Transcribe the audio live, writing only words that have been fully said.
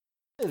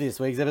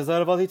This week's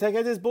episode of Aussie Tech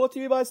Heads is brought to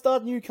you by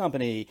Start New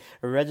Company.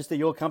 Register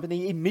your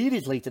company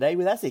immediately today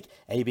with ASIC.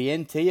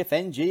 ABN,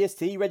 TFN,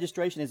 GST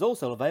registration is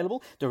also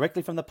available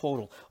directly from the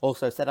portal.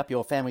 Also set up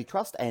your family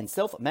trust and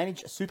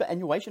self-managed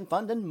superannuation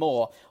fund and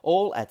more.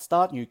 All at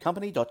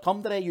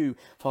startnewcompany.com.au.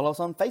 Follow us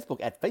on Facebook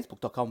at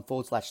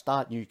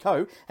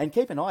facebook.com/startnewco and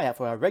keep an eye out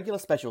for our regular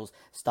specials.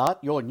 Start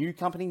your new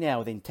company now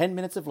within 10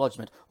 minutes of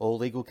lodgement. All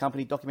legal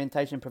company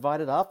documentation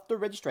provided after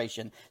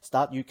registration.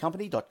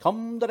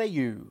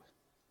 startnewcompany.com.au.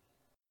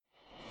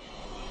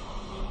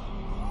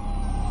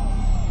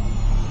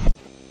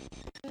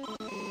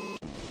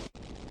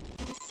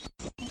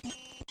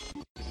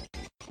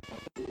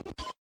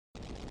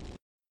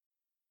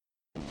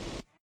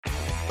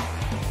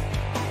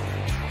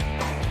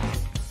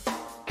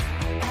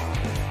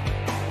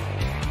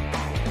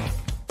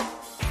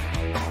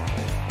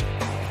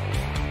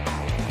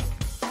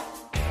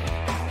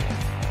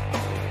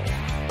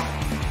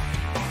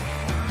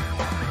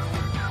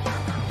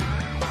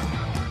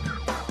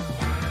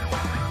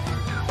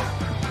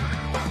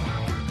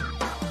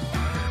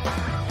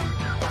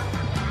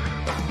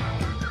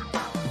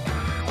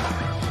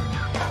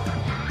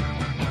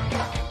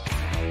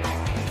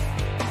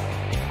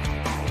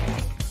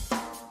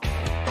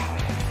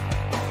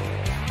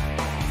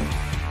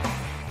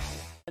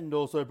 And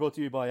also brought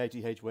to you by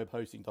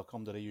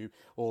athwebhosting.com.au.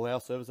 All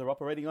our servers are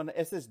operating on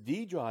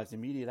SSD drives,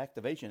 immediate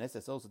activation,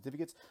 SSL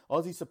certificates,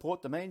 Aussie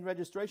support, domain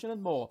registration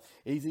and more.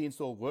 Easy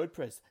install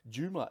WordPress,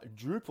 Joomla,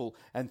 Drupal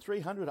and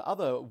 300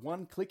 other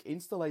one-click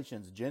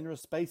installations.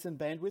 Generous space and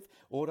bandwidth,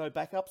 auto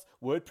backups,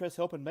 WordPress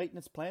help and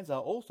maintenance plans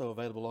are also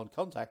available on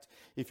Contact.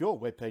 If your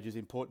web page is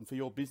important for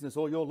your business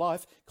or your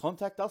life,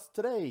 contact us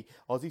today.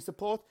 Aussie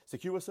support,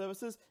 secure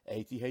services,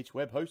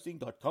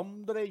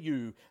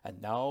 athwebhosting.com.au.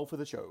 And now for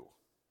the show.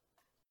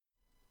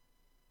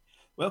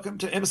 Welcome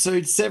to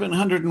episode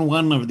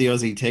 701 of the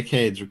Aussie Tech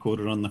Heads,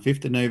 recorded on the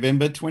 5th of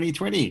November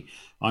 2020.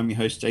 I'm your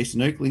host,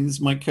 Jason Oakley. This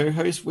is my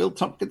co-host, Will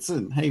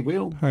Tompkinson. Hey,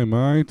 Will. Hey,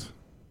 mate.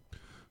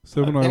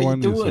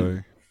 701, you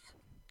say?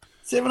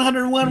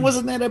 701,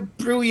 wasn't that a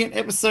brilliant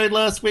episode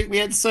last week? We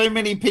had so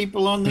many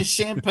people on this.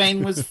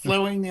 Champagne was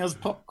flowing. There was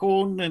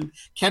popcorn and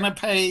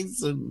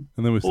canapes and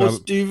then we horse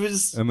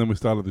duvers. And then we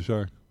started the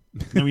show.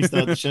 Then we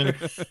started the show.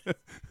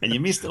 And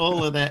you missed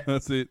all of that.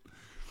 That's it.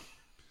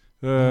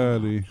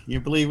 You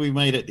believe we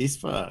made it this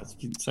far? It's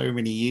been so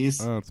many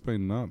years. Oh, it's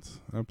been nuts.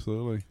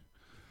 Absolutely.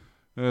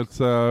 It's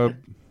and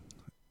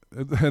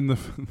we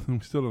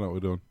still don't know what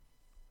we're doing.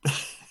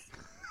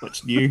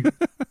 What's new?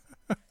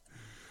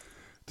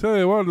 Tell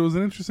you what, it was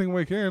an interesting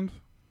weekend.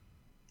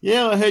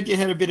 Yeah, I heard you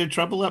had a bit of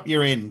trouble up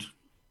your end.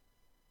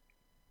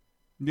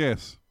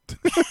 Yes.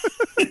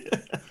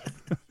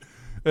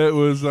 It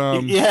was.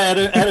 You had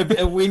a bit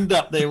of wind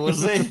up there,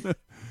 was there? It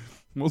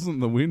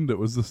wasn't the wind, it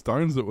was the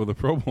stones that were the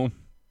problem.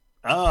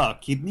 Oh,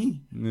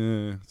 kidney.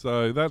 Yeah,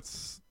 so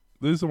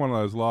these are one of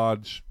those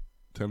large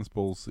tennis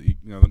balls that the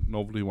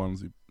novelty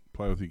ones you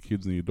play with your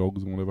kids and your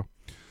dogs and whatever.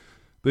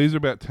 These are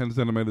about 10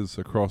 centimeters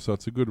across, so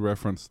it's a good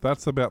reference.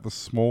 That's about the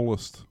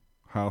smallest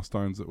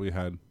hailstones that we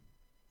had.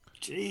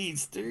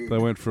 Jeez, dude. They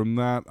went from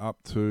that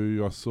up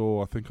to I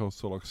think I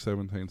saw like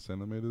 17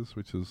 centimeters,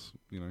 which is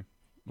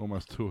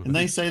almost two of them. And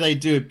they say they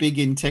do it big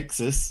in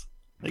Texas.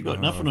 They got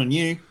nothing on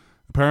you.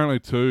 Apparently,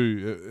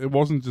 too, it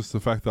wasn't just the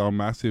fact they were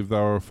massive. They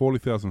were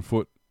 40,000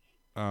 foot.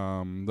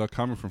 They're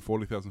coming from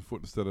 40,000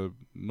 foot instead of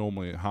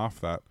normally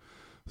half that.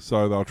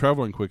 So they were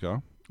traveling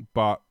quicker,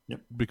 but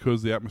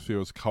because the atmosphere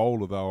was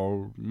colder, they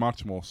were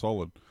much more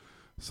solid.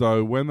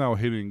 So when they were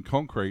hitting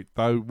concrete,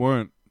 they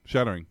weren't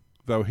shattering.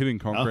 They were hitting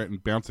concrete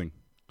and bouncing.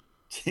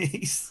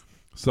 Jeez.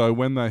 So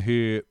when they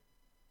hit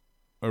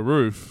a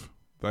roof,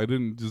 they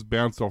didn't just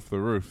bounce off the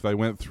roof. They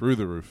went through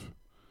the roof.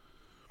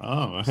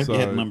 Oh, I hope you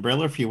had an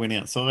umbrella if you went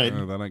outside.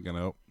 No, that ain't going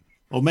to help.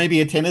 Or maybe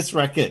a tennis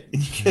racket.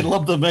 You could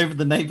lob them over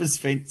the neighbour's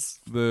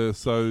fence. They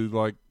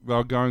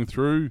were going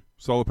through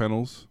solar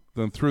panels,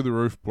 then through the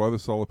roof below the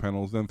solar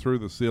panels, then through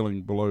the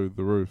ceiling below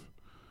the roof.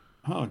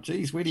 Oh,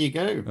 geez, where do you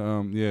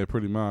go? Yeah,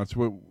 pretty much.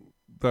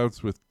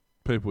 That's with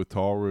people with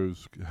tile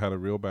roofs had a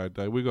real bad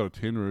day. We got a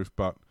tin roof,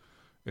 but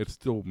it's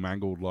still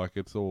mangled, like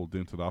it's all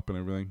dented up and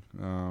everything.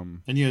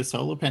 And you have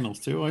solar panels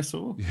too, I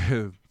saw.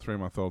 Yeah,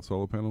 3-month-old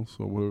solar panels.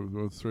 So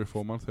we're 3 or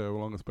 4 months, however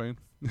long it's been.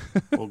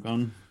 All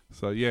gone.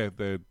 So yeah,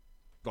 they're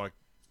not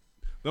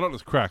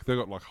just cracked. They've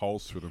got like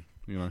holes through them.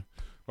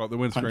 Like the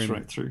windscreen.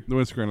 Right through. The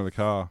windscreen of the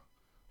car.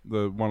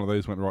 One of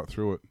these went right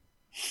through it.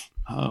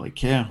 Holy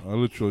cow! I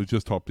literally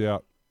just hopped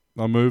out.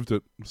 I moved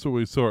it. So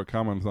we saw it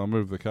coming. So I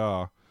moved the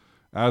car.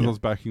 As I was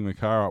backing the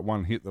car up,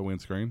 one hit the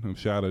windscreen and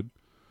shattered.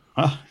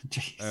 Oh,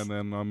 jeez. And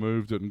then I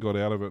moved it and got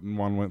out of it, and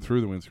one went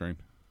through the windscreen.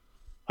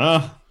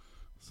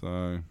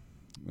 So,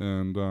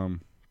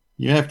 and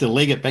you have to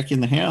leg it back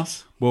in the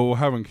house. Well, we're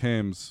having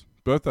Cam's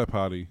birthday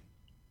party.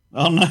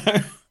 Oh no!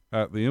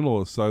 At the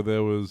in-laws, so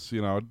there was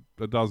a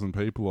dozen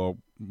people or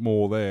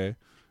more there,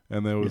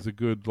 and there was a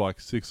good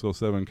 6 or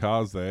 7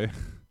 cars there.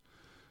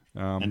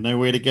 And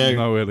nowhere to go.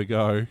 Nowhere to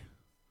go.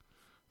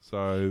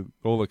 So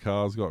all the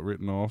cars got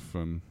written off,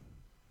 and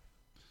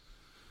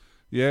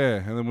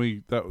Yeah, and then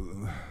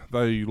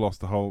they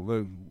lost the whole.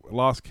 The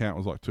last count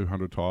was like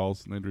 200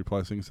 tiles and need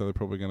replacing, so they're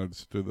probably going to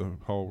just do the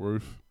whole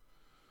roof.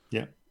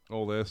 Yeah.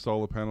 All their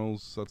solar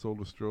panels, that's all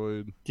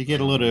destroyed. Do you get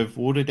a lot of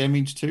water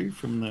damage too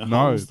from the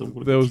No, holes?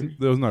 there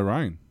was no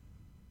rain.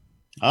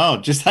 Oh,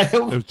 just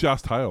hail. It was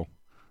just hail.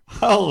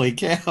 Holy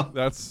cow!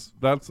 That's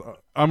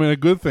I mean a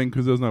good thing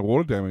because there was no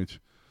water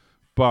damage,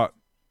 but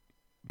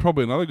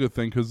probably another good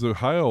thing because the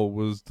hail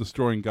was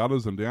destroying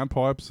gutters and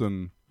downpipes,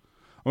 and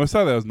I'm gonna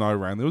say there was no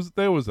rain.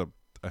 There was a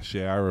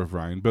shower of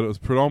rain, but it was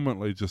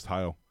predominantly just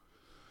hail.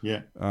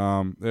 Yeah.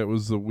 It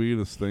was the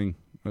weirdest thing,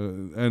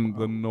 and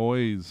the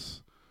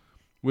noise.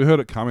 We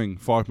heard it coming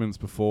 5 minutes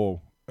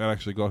before it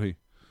actually got here.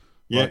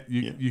 Yeah, Like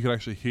you could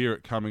actually hear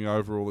it coming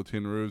over all the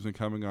tin roofs and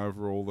coming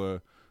over all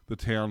the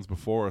towns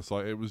before us.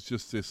 Like it was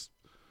just this,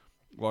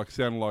 like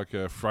sounded like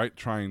a freight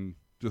train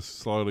just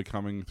slowly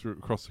coming through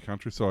across the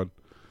countryside.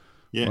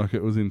 Yeah. Like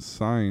it was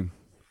insane.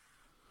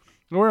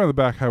 We're out the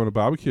back having a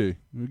barbecue.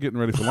 We're getting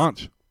ready for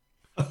lunch.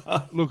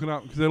 Looking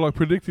up because they're like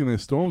predicting their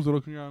storms. They're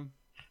looking around.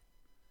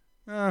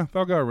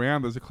 They'll go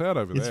around. There's a cloud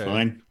over there. It's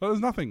fine. But there's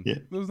nothing. Yeah.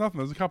 There's nothing.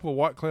 There's a couple of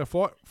white cloud,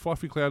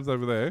 fluffy clouds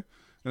over there,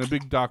 and a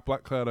big dark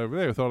black cloud over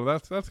there. We thought,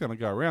 that's going to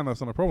go around. That's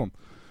not a problem.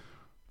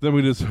 Then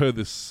we just heard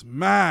this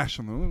smash.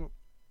 And what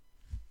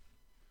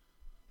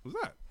was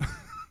that?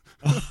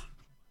 I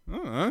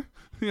don't know.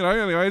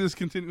 Anyway, just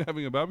continued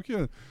having a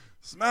barbecue.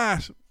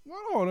 Smash.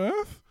 What on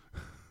earth?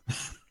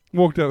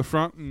 Walked out the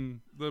front,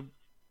 and the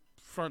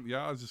front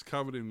yard's just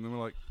covered in. And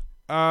we're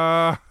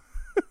like,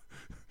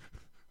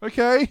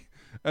 okay.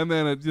 And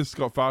then it just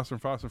got faster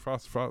and faster and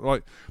faster and faster.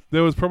 Like,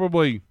 there was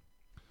probably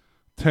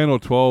 10 or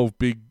 12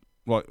 big,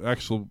 like,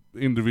 actual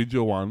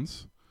individual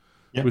ones,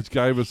 which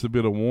gave us a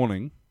bit of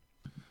warning.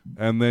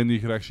 And then you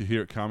could actually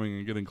hear it coming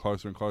and getting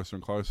closer and closer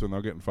and closer, and they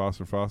were getting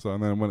faster and faster.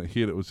 And then when it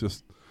hit, it was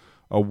just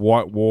a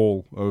white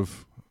wall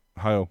of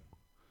hail.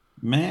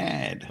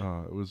 Mad.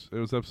 It was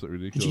absolutely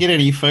ridiculous. Did you get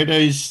any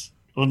photos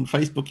on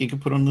Facebook you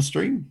could put on the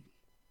stream?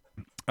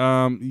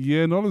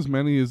 Yeah, not as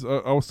many as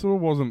I still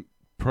wasn't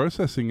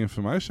processing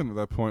information at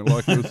that point.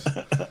 Like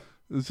it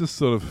was just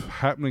sort of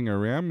happening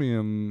around me,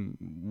 and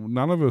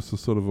none of us were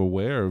sort of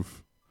aware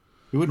of.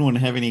 You wouldn't want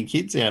to have any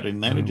kids out in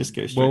that and just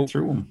go straight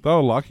through them. They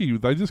were lucky;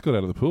 they just got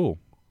out of the pool.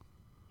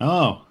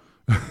 Oh,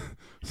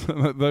 so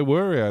they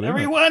were out.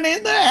 Everyone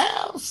in the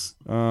house.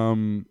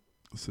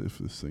 Let's see if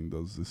this thing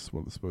does this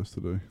what it's supposed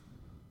to do.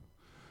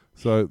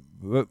 So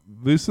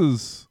this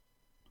is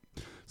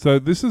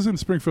in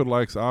Springfield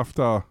Lakes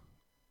after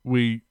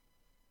we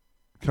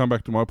come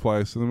back to my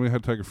place, and then we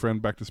had to take a friend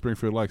back to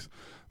Springfield Lakes.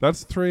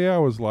 That's 3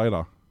 hours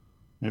later.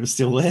 It was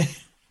still there.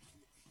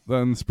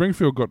 Then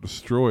Springfield got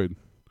destroyed.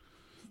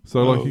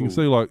 So like you can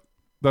see, like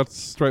that's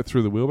straight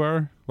through the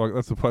wheelbarrow. Like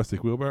that's a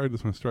plastic wheelbarrow,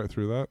 just went straight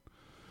through that.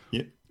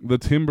 Yeah. The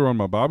timber on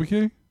my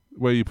barbecue,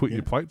 where you put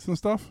your plates and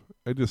stuff,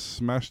 it just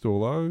smashed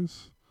all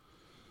those.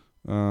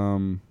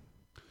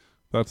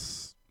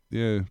 That's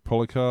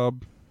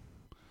polycarb.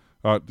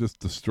 It just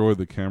destroyed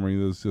the Camry.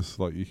 There's just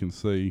like you can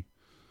see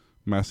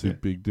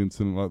massive big dents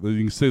in it. Like you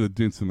can see the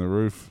dents in the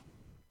roof.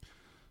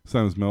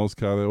 Same as Mel's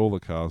car. All the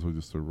cars were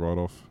just a write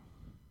off.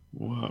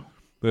 Wow.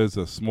 There's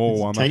a small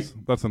one.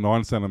 That's a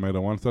 9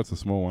 centimeter one. So that's a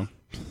small one.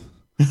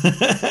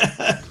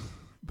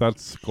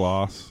 That's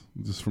glass,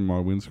 just from my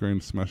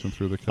windscreen smashing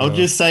through the car. I'll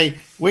just say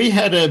we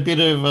had a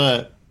bit of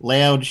a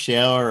loud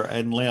shower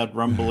and loud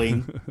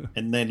rumbling,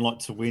 and then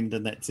lots of wind,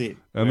 and that's it.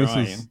 And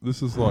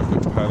this is like a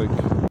paddock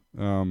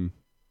down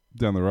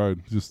the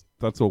road. Just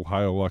that's all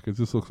hail. Like it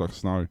just looks like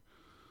snow.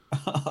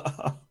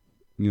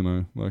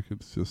 Like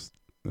it's just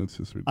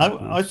ridiculous.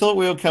 I thought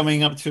we were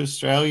coming up to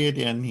Australia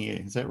down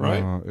here. Is that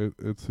right?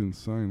 It's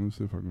insane. Let's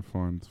see if I can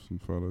find some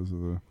photos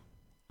of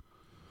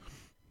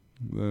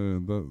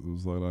that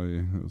was like,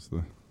 it was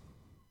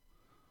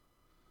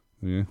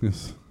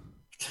yes.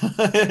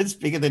 It's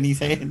bigger than his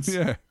hands.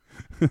 Yeah.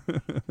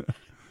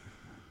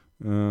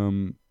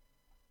 Let's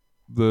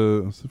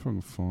see if I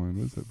can find.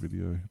 Where's that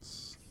video?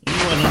 It's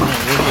anyone on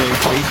that audio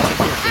feed,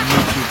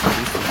 YouTube for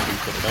this one,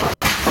 put it up.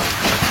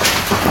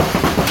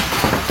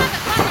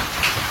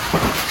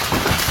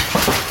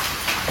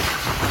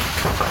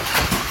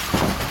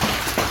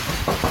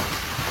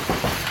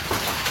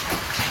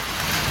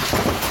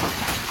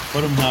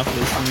 Bottom half of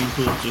the swimming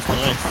pool is just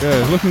nice.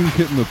 Yeah, looking at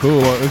hitting the pool,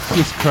 like, it's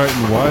just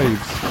creating waves.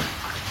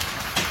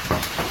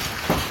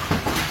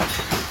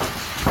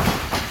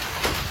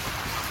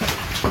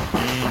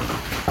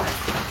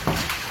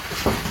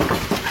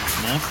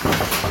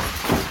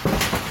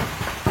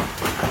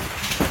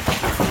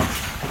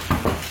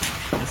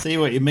 I see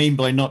what you mean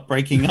by not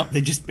breaking up.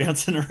 They're just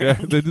bouncing around. Yeah,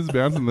 they're just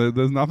bouncing.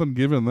 There's nothing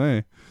given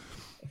there.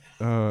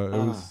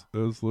 It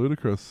was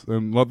ludicrous,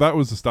 and like that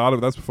was the start of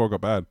it. That's before it got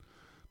bad.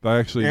 They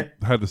actually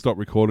had to stop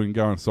recording and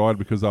go inside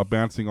because they're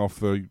bouncing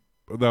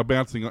they're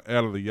bouncing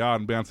out of the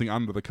yard and bouncing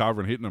under the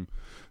cover and hitting them.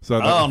 So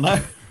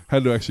they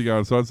had to actually go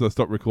inside, so they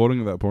stopped recording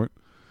at that point.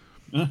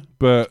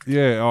 But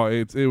yeah,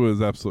 it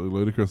was absolutely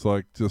ludicrous.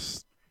 Like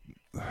just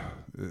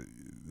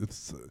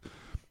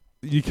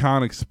you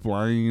can't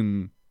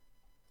explain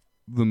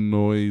the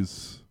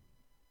noise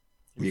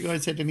Have you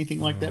guys had anything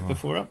like that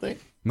before up there?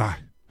 No.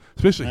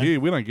 Especially here,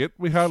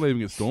 we hardly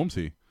even get storms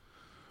here.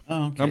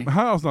 Oh, okay.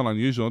 Hail's not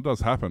unusual, it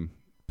does happen.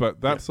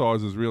 But that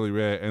size is really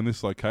rare, and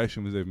this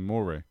location is even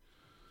more rare.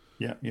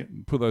 Yeah.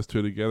 Put those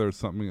two together, it's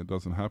something that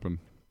doesn't happen.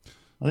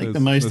 I think the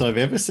most I've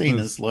ever seen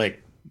is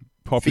like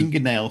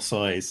fingernail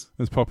size.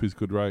 There's Poppy's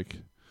good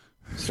rake.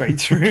 Straight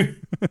through.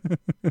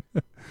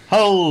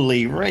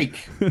 Holy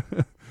rake.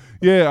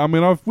 Yeah, I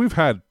mean, we've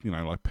had,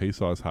 like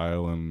pea-size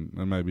hail and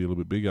maybe a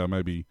little bit bigger,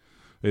 maybe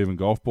even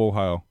golf ball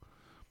hail.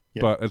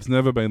 Yep. But it's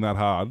never been that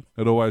hard.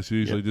 It always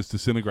usually just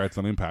disintegrates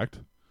on impact.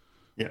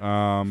 Yeah.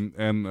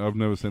 And I've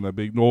never seen that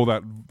big, nor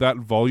that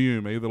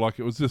volume either. Like,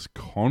 it was just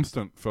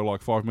constant for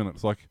like 5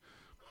 minutes. Like,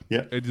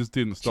 it just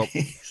didn't stop.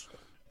 Jeez.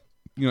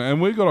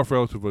 And we got off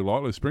relatively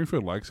lightly.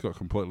 Springfield Lakes got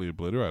completely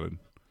obliterated.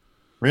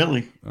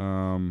 Really?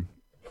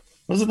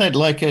 Wasn't that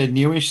like a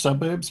newish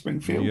suburb,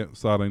 Springfield? Yeah,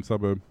 sardine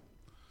suburb.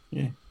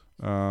 Yeah.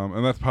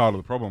 And that's part of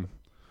the problem.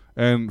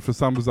 And for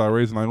some bizarre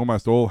reason, they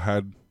almost all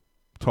had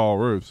tile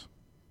roofs.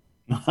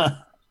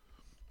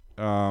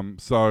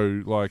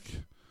 So like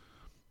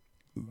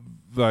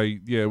at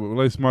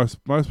least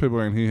most people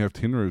around here have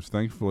tin roofs,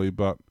 thankfully.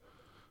 But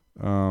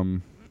I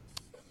don't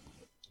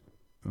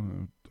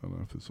know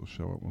if this will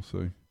show up. We'll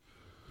see.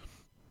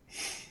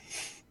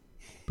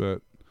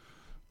 But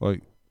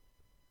like,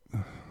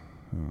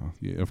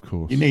 yeah, of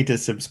course. You need to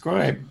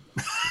subscribe.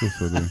 Of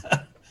course I do.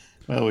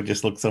 Well, we'll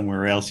just look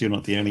somewhere else. You're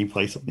not the only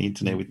place on the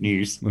internet with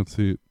news. That's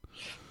it.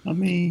 I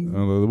mean,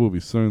 although there will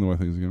be soon the way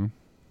things are going.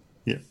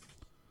 Yeah.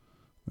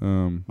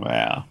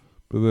 Wow.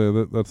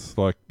 But that's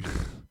like,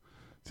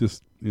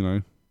 just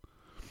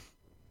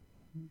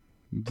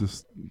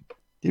just.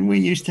 Didn't we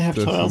used to have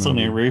tiles on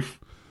our roof?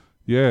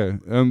 Yeah,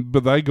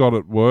 but they got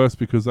it worse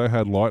because they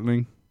had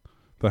lightning,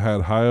 they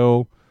had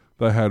hail,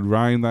 they had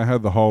rain, they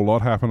had the whole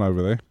lot happen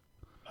over there.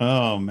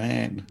 Oh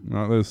man!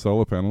 Right, there's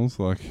solar panels,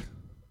 like.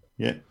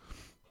 Yeah.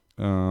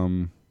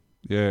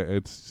 Yeah,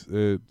 it's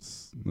there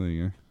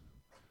you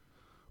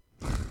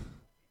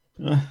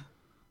go.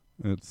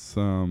 It's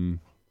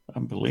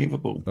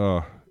unbelievable.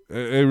 Oh,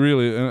 it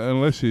really,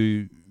 unless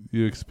you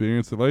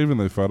experience it, like, even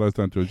the photos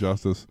don't do it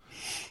justice.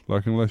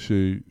 Like, unless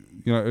it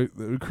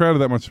created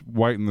that much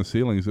weight in the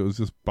ceilings, it was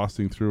just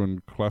busting through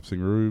and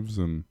collapsing roofs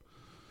and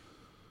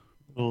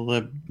all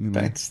the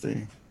bats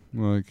there.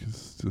 Like,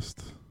 it's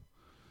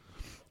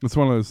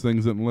one of those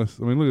things that look at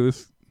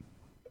this.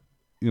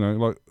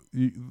 Like,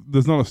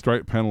 there's not a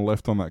straight panel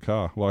left on that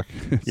car. Like,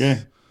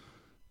 it's,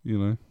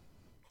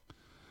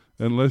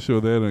 unless you're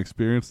there and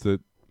experienced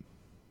it,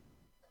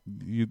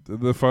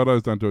 the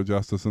photos don't do it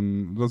justice,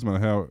 and it doesn't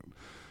matter how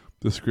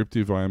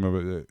descriptive I am of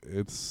it.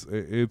 It's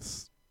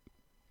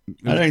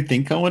I don't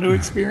think I want to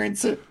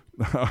experience it.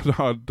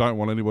 I don't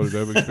want anybody to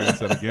ever experience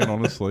that again,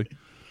 honestly.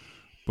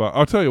 But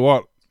I'll tell you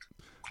what,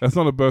 that's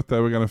not a birthday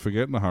we're going to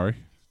forget in a hurry.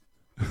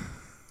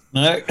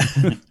 No.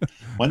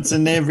 Once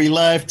in every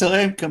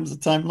lifetime comes a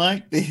time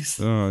like this.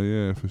 Oh,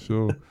 yeah, for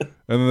sure.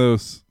 And then there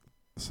was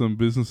some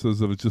businesses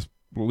that are just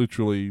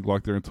literally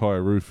like their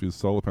entire roof is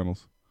solar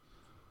panels.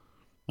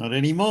 Not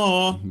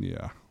anymore.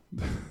 Yeah.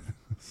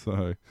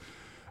 So,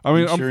 I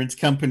mean, insurance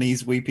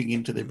companies weeping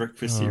into their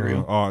breakfast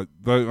cereal.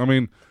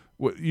 The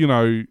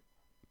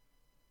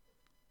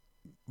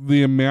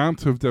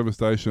amount of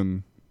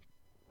devastation,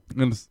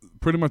 and it's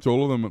pretty much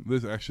all of them.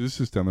 This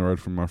is down the road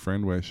from my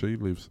friend where she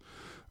lives.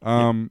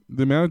 The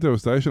amount of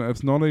devastation,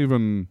 it's not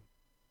even,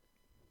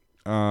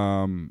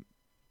 normally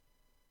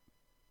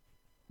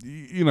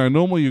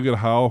you get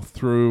hail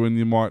through and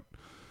you might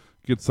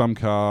get some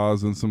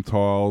cars and some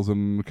tiles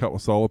and a couple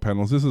of solar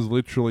panels. This is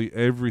literally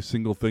every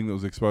single thing that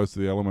was exposed to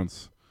the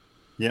elements.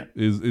 Yeah,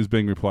 is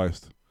being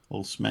replaced.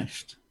 All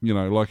smashed.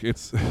 Like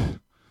it's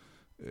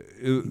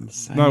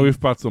no ifs,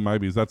 buts, or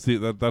maybes. That's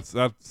it. That's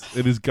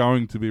it is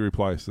going to be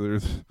replaced.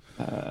 There's,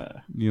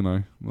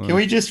 can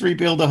we just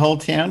rebuild the whole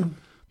town?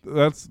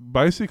 That's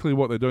basically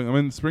what they're doing. I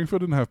mean,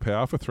 Springfield didn't have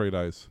power for 3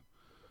 days.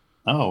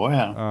 Oh,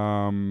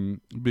 wow.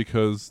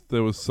 Because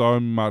there was so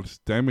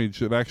much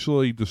damage, it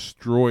actually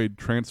destroyed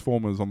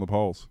transformers on the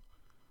poles.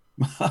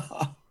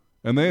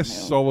 And they're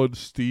solid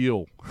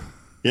steel.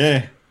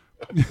 Yeah.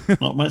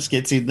 Not much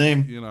gets in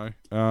them.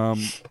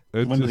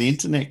 When the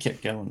internet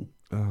kept going.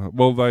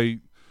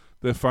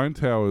 Their phone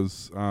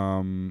towers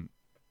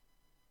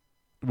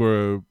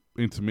were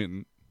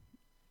intermittent.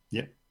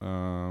 Yep.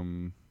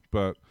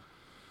 But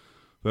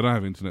they don't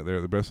have internet there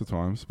at the best of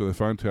times, but the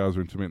phone towers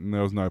are intermittent.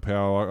 There was no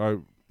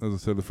power. As I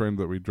said, the friend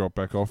that we dropped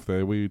back off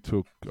there, I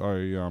took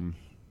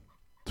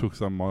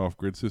some of my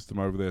off-grid system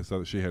over there so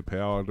that she had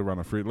power to run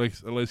a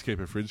fridge, at least keep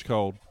her fridge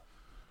cold.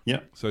 Yeah.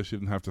 So she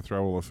didn't have to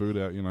throw all the food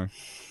out,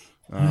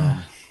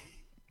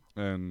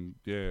 And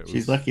yeah,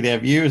 she's lucky to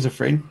have you as a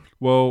friend.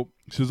 Well,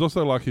 she's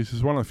also lucky.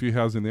 She's one of the few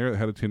houses in there that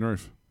had a tin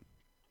roof.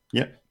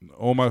 Yep.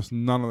 Almost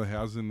none of the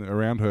houses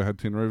around her had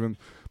tin roof, and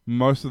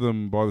most of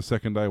them by the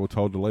second day were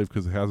told to leave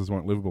because the houses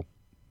weren't livable.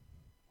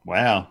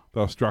 Wow.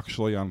 They were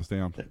structurally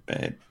unsound. That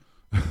bad.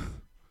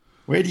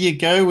 Where do you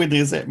go when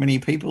there's that many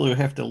people who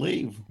have to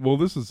leave? Well,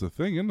 this is the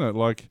thing, isn't it?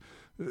 Like,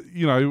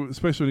 you know,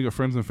 especially when you got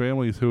friends and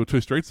families who are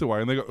 2 streets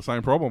away and they got the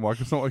same problem. Like,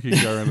 it's not like you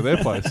can go around to their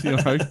place, you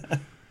know.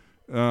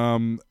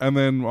 And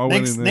then I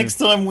went in there. Next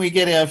time we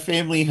get our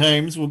family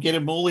homes, we'll get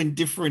them all in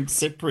different,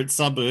 separate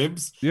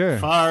suburbs,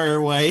 far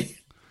away,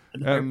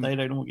 and hope they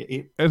don't all get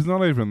hit. It's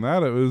not even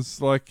that. It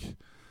was like,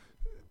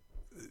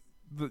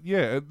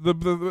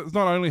 it's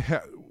not only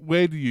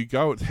where do you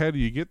go, it's how do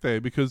you get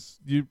there, because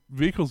your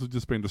vehicles have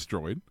just been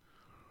destroyed.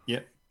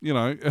 Yep. You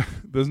know,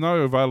 there's no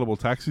available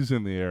taxis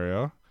in the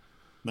area.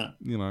 No.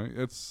 You know,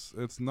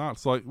 it's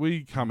nuts. Like,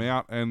 we come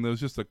out and there's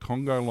just a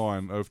Congo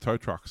line of tow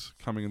trucks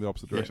coming in the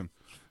opposite direction.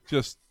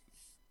 Just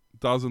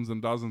dozens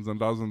and dozens and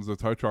dozens of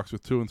tow trucks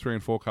with 2 and 3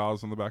 and 4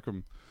 cars on the back of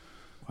them.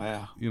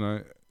 Wow. You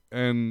know,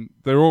 and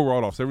they're all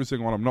write-offs. Every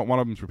single one of them. Not one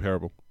of them's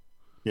repairable.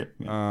 Yep.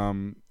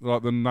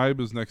 Like the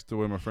neighbours next to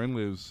where my friend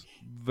lives,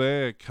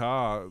 their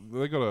car,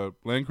 they got a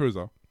Land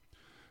Cruiser,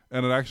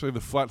 and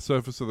the flat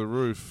surface of the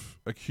roof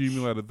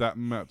accumulated that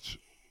much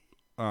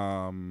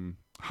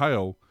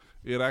hail.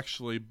 It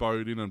actually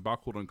bowed in and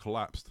buckled and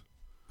collapsed.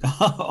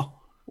 Oh,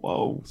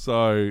 whoa.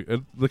 So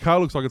the car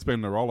looks like it's been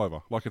in a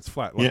rollover, like it's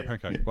flat, like a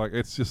pancake. Yep. Like,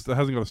 it's just, it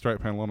hasn't got a straight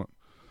panel on it.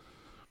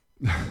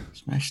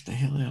 Smashed the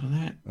hell out of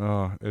that.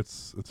 Oh,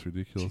 it's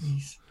ridiculous.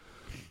 Jeez.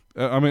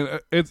 I mean,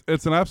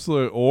 it's an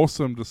absolute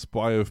awesome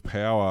display of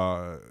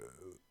power.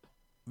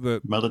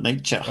 That Mother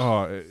Nature.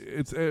 Oh,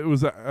 it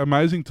was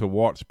amazing to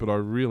watch, but I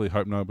really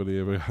hope nobody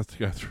ever has to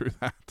go through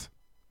that.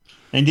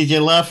 And did you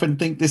laugh and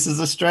think this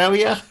is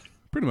Australia?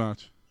 Pretty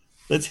much.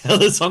 That's how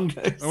the song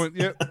goes. I went,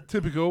 yeah,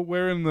 typical.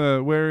 We're in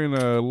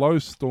a low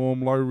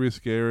storm, low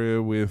risk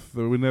area with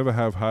we never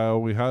have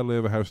hail. We hardly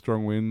ever have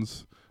strong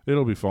winds.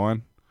 It'll be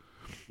fine.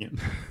 Yep.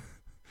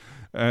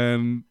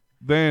 And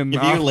then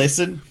give you a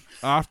lesson.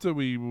 After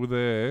we were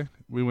there,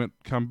 we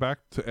come back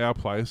to our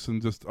place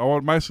and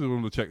basically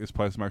wanted to check this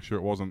place, make sure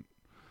it wasn't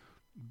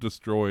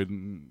destroyed.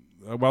 And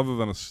other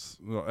than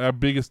our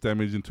biggest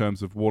damage in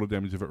terms of water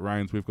damage, if it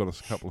rains, we've got a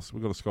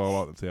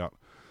skylight that's out.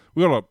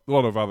 We've got a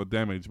lot of other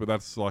damage, but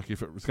that's like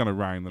if it's going to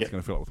rain, that's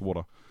going to fill up with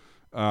water.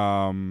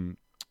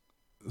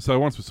 So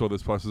once we saw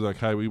this place was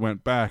okay, we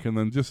went back, and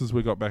then just as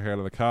we got back out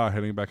of the car,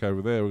 heading back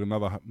over there, we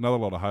got another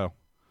lot of hail.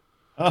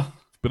 Oh,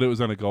 but it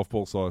was only golf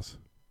ball size.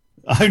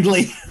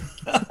 Only.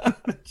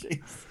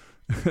 Jeez.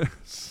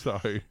 So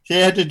you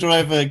had to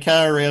drive a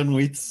car around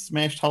with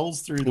smashed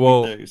holes through the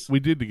windows. We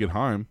did to get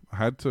home. I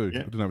had to. I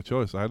didn't have a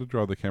choice. I had to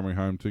drive the Camry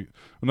home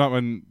not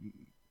when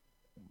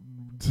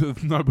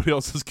nobody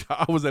else's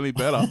car was any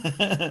better.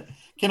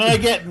 Can I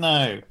get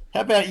no?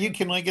 How about you?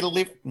 Can I get a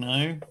lift?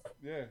 No.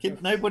 Yeah.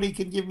 Nobody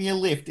can give me a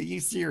lift. Are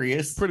you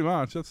serious? Pretty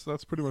much.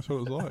 That's pretty much what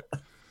it was like.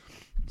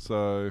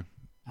 So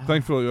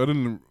thankfully,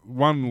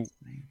 one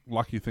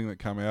lucky thing that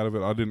came out of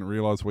it, I didn't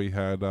realise we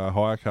had a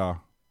hire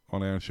car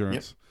on our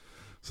insurance. Yep.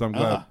 So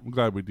I'm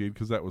glad we did,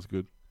 because that was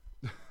good.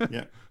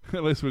 Yeah.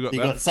 At least we got that.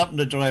 You got something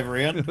to drive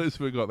around. At least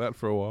we got that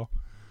for a while.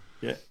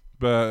 Yeah.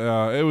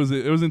 But it was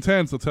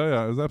intense, I'll tell you.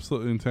 It was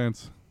absolutely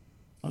intense.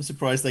 I'm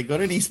surprised they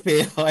got any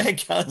spare hire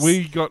cars.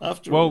 We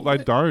got they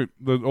don't.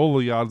 All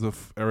the yards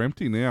are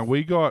empty now.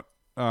 We got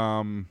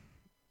one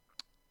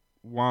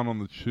on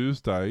the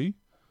Tuesday.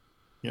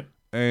 Yep.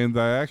 And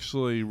they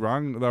actually they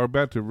were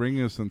about to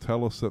ring us and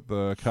tell us that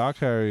the car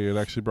carrier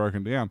had actually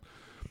broken down.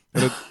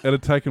 It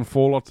had taken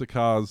 4 lots of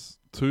cars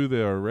to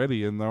there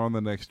already, and they're on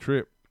the next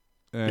trip.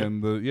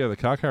 And the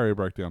car carrier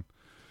broke down.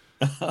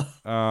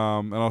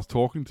 And I was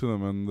talking to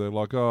them, and they're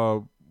like,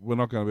 "Oh, you're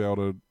not going to be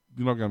able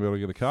to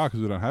get a car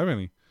because we don't have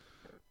any."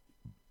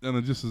 And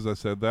then just as I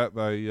said that,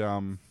 they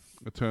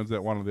it turns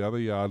out one of the other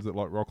yards at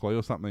like Rockley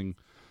or something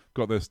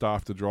got their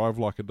staff to drive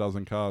like a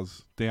dozen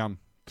cars down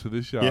to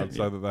this yard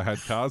so that they had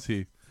cars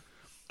here.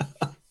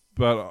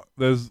 But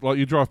there's like,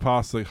 you drive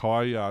past the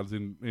hire yards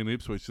in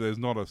Ipswich, there's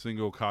not a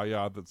single car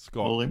yard that's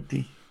got all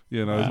empty.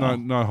 You know, there's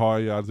no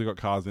hire yards that got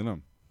cars in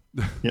them.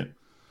 Yep.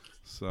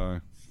 So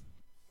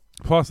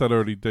plus they'd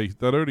already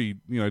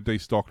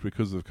destocked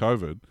because of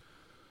COVID.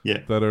 Yeah.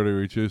 They'd already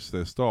reduced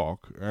their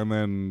stock, and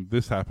then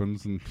this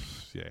happens, and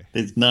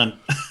there's none.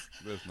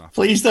 There's nothing.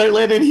 Please don't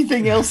let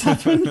anything else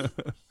happen.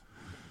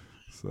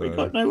 So, we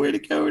got nowhere to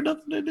go and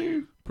nothing to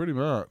do. Pretty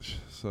much.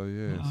 So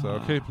so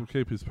I'll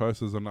keep his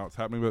posters on what's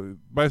happening.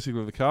 But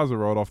basically, the cars are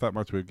rolled off. That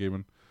much we've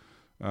given.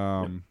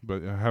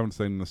 But I haven't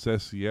seen an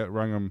assessor yet.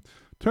 Rang them.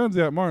 Turns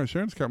out my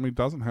insurance company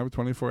doesn't have a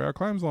 24-hour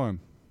claims line.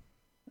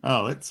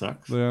 Oh, that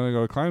sucks. They only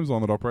got a claims line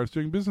that operates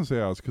during business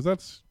hours, because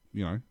that's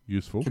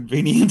useful,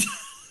 convenient.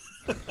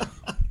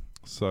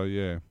 So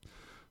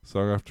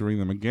I have to ring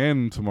them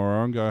again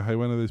tomorrow and go, hey,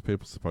 when are these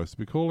people supposed to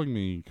be calling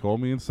me? Call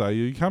me and say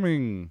you're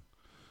coming.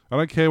 I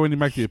don't care when you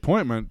make the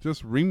appointment.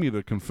 Just ring me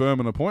to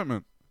confirm an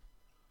appointment.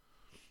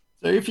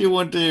 So if you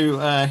want to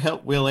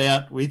help Will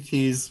out with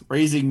his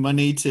raising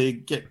money to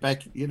get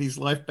his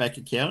life back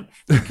account,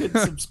 you can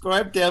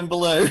subscribe down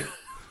below.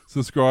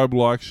 Subscribe,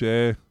 like,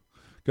 share.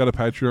 Go to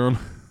Patreon.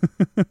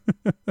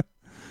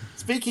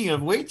 Speaking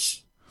of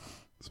which,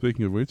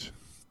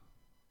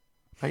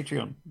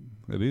 Patreon.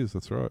 It is,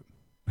 that's right.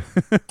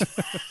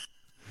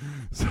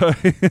 So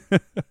you're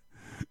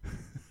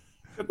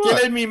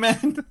killing me,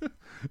 man.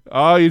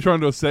 Oh, you're trying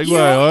to do a segue, You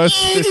Oz.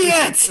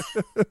 idiot!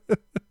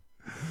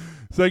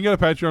 So you can go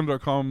to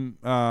patreon.com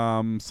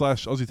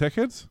 /Aussie Tech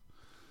Heads.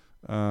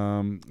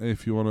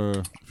 If you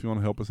want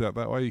to help us out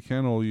that way, you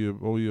can. All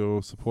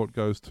your support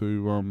goes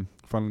to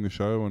funding the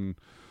show and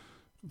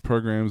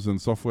programs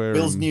and software.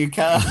 Bill's and, new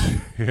car,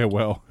 yeah,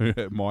 well,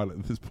 it might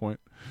at this point.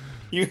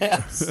 new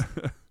house.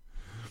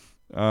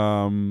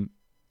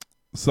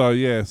 So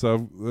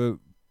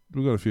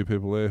we've got a few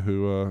people there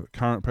who are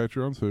current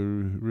Patreons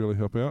who really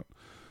help out.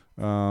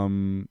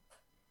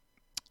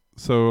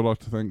 So I'd like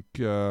to thank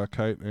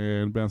Kate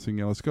and Bouncing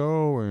Yellow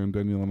Skull and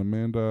Daniel and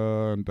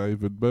Amanda and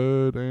David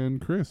Bird and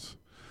Chris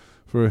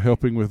for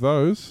helping with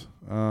those.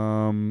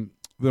 Then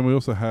we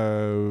also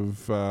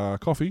have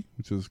Coffee,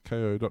 which is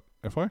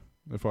ko.fi,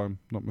 if I'm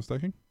not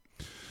mistaken.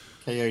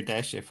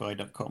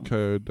 ko-fi.com.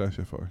 ko-fi.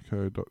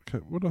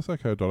 What did I say?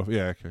 ko.fi.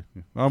 Yeah, okay.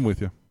 Yeah, I'm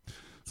with you.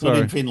 It's not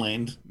in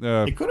Finland.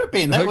 It could have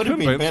been. That would have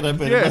been better,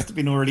 but it must have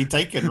been already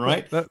taken,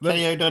 right?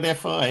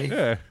 ko.fi.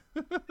 Yeah.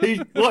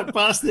 What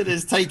bastard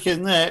has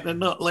taken that and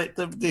not let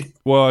them do?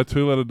 Well, a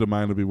 2-letter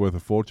domain would be worth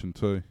a fortune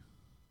too.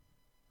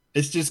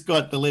 It's just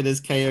got the letters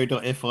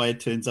ko.fi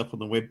turns up on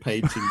the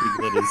webpage in big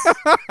letters.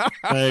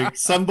 So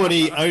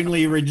somebody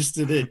only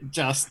registered it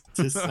just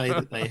to say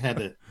that they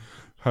had it.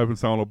 Hoping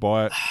someone will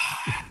buy it.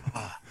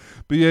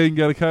 But yeah, you can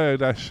go to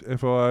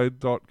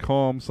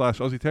ko-fi.com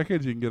 /Aussie Tech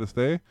Heads. You can get us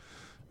there.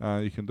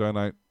 You can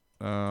donate.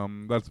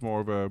 That's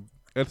more of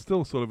it's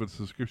still sort of a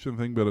subscription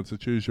thing, but it's a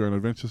choose your own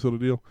adventure sort of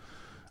deal.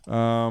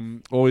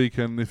 Or you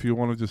can, if you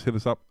want to just hit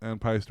us up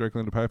and pay us directly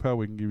into PayPal,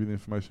 we can give you the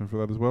information for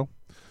that as well.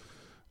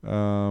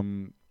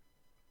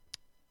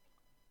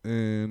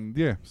 And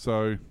yeah,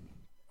 so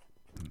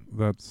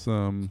that's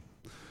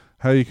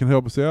how you can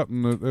help us out,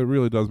 and it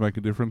really does make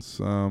a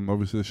difference.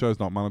 Obviously, the show's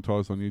not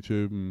monetized on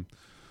YouTube and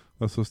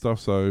that sort of stuff,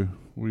 so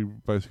we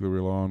basically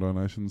rely on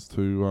donations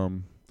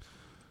to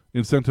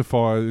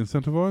incentivize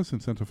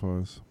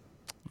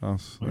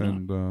us.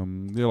 And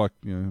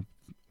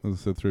as I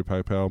said, through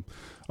PayPal.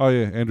 Oh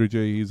yeah, Andrew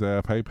G is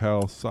our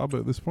PayPal sub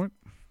at this point,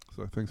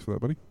 so thanks for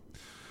that, buddy.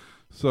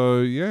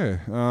 So yeah,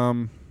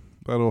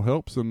 that all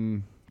helps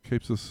and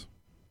keeps us,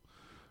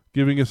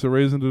 giving us a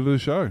reason to do the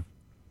show.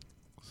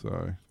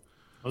 So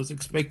I was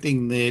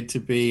expecting there to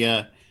be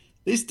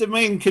this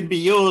domain can be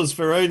yours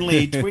for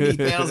only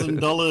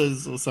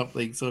 $20,000 or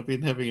something. So I've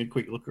been having a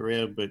quick look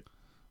around, but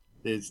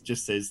it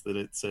just says that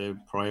it's a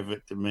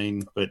private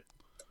domain. But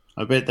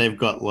I bet they've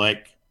got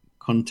like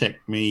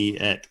contact me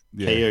at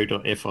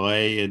ko.fi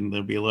and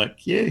they'll be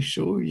like, yeah,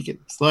 sure. You get,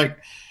 it's like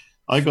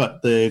I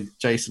got the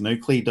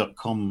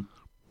jasonoakley.com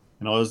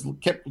and I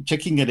kept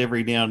checking it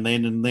every now and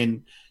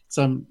then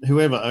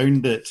whoever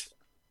owned it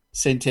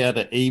sent out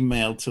an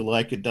email to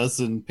like a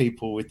dozen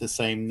people with the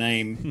same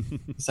name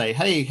say,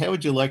 hey, how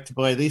would you like to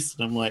buy this?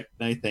 And I'm like,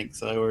 no,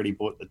 thanks. I already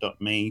bought the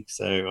 .me,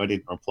 so I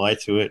didn't reply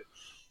to it.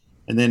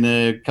 And then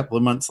a couple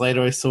of months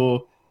later, I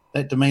saw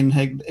that domain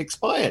had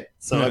expired.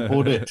 So I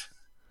bought it.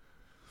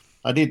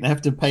 I didn't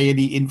have to pay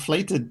any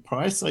inflated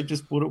price. I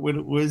just bought it when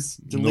it was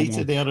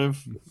deleted out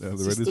of the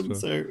system. Register.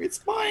 So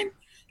it's mine.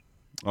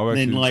 And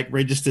then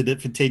registered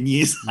it for 10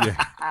 years.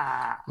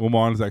 Yeah. Well,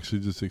 mine's actually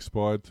just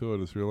expired too. I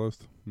just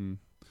realised.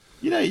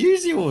 You don't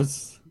use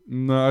yours.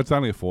 No, it's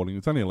only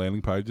it's only a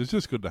landing page. It's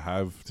just good to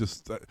have.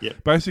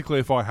 Basically,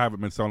 if I have it,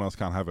 means someone else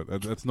can't have it.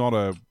 It's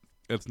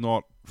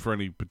not for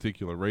any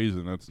particular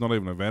reason. It's not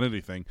even a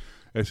vanity thing.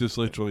 It's just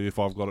literally if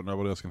I've got it,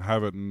 nobody else can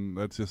have it, and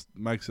that just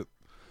makes it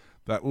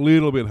that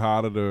little bit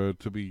harder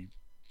to be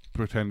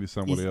pretending to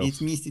somebody else.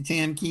 It's Mr.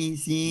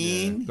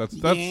 Tomkinson.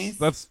 Yeah,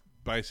 that's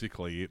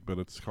basically it, but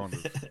it's kind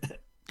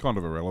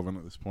of irrelevant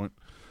at this point.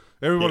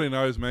 Everybody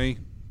knows me.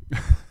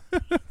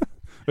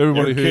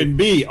 There can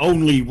be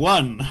only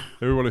one.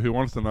 Everybody who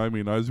wants to know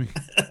me knows me.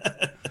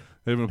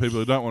 Even people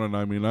who don't want to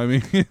know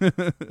me.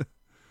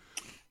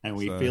 And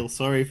we feel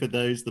sorry for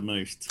those the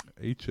most.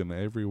 Each and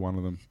every one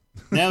of them.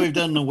 Now we've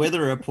done the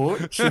weather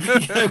report. Should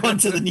we go on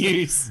to the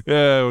news?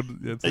 Yeah.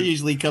 That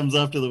usually comes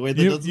after the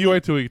weather, doesn't you it?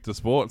 wait till we get to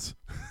sports.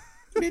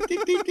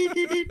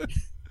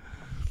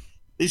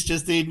 It's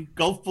just in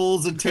golf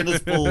balls and tennis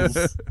balls.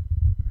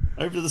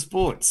 Over to the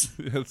sports.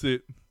 That's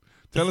it.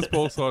 Tennis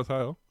ball size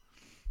hail.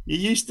 You're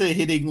used to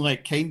hitting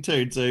like cane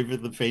toads over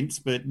the fence,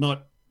 but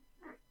not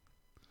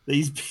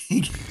these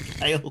big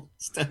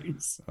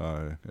hailstones.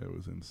 Oh, it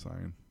was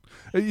insane.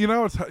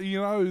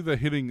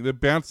 They're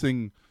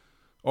bouncing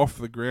off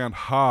the ground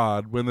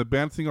hard when they're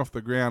bouncing off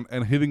the ground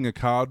and hitting a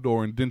car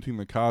door and denting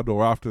the car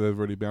door after they've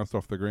already bounced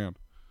off the ground.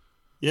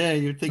 Yeah,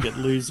 you'd think it'd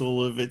lose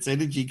all of its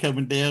energy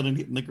coming down and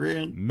hitting the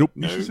ground. Nope.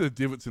 You should see the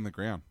divots in the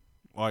ground.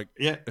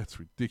 It's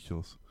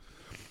ridiculous.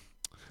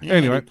 Yeah,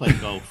 anyway, play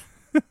golf.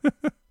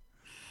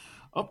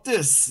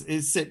 Optus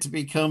is set to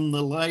become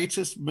the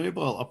latest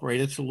mobile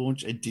operator to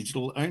launch a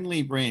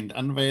digital-only brand,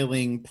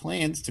 unveiling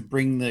plans to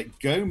bring the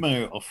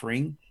GoMo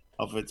offering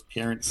of its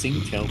parent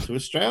Singtel to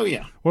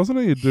Australia. Wasn't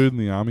he a dude in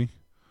the army?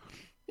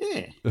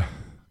 Yeah.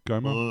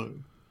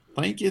 GoMo?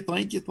 Thank you.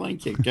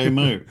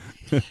 GoMo.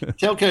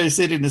 Telco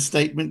said in a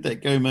statement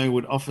that GoMo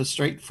would offer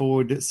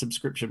straightforward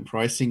subscription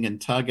pricing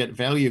and target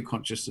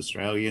value-conscious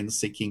Australians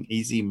seeking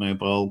easy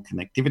mobile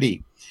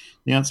connectivity.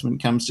 The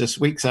announcement comes just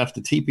weeks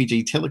after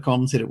TPG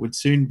Telecom said it would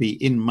soon be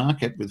in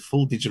market with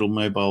full digital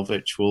mobile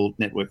virtual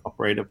network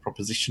operator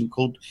proposition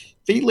called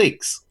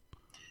Felix.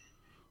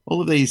 All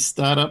of these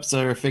startups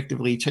are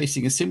effectively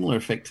chasing a similar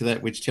effect to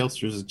that which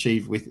Telstra has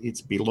achieved with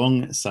its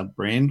Belong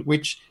sub-brand,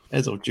 which,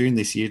 as of June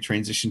this year,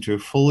 transitioned to a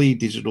fully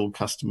digital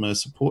customer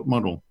support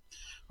model.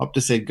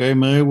 Optus said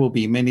GoMo will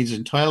be managed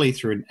entirely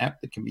through an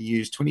app that can be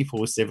used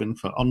 24/7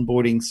 for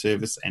onboarding,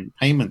 service, and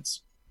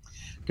payments.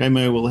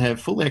 GoMo will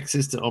have full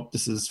access to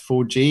Optus's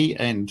 4G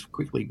and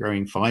quickly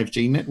growing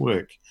 5G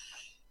network.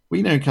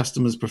 We know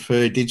customers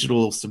prefer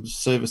digital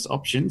service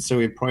options, so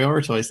we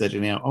prioritise that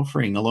in our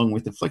offering, along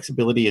with the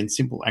flexibility and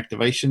simple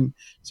activation,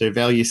 so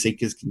value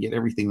seekers can get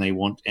everything they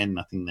want and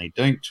nothing they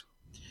don't.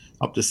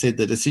 Optus said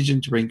the decision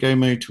to bring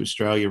GoMo to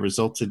Australia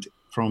resulted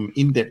from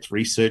in-depth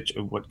research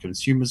of what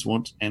consumers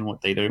want and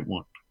what they don't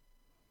want.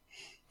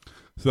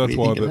 So that's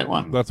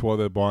why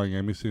they're buying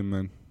AmiSim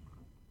then,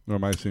 or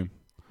AmiSim.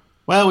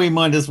 Well, we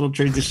might as well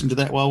transition to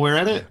that while we're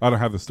at it. I don't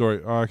have the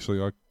story. I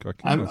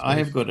can. I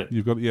have got it.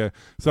 You've got it, yeah.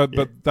 So,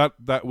 yeah. But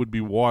that would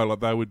be why,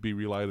 like, they would be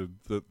related.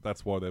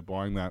 That's why they're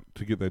buying that,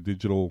 to get their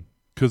digital.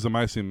 Because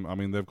AmiSim, I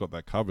mean, they've got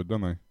that covered,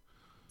 don't they?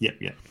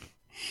 Yep.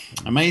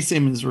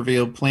 AmiSim has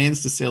revealed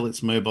plans to sell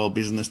its mobile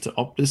business to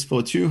Optus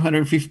for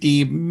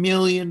 $250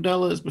 million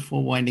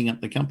before winding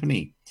up the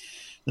company.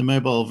 The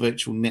mobile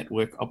virtual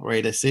network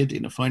operator said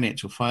in a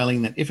financial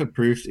filing that if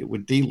approved, it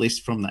would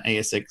delist from the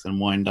ASX and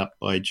wind up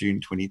by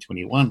June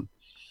 2021.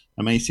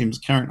 AmiSim's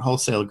current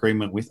wholesale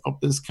agreement with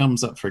Optus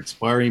comes up for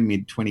expiry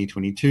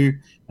mid-2022,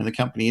 and the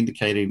company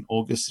indicated in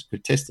August it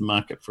could test the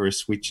market for a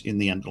switch in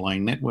the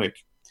underlying network.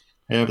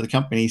 However, the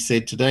company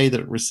said today that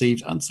it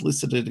received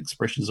unsolicited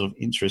expressions of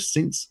interest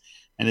since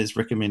and is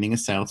recommending a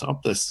sale to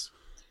Optus.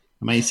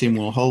 AmiSim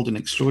will hold an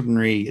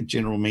extraordinary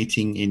general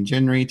meeting in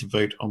January to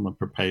vote on the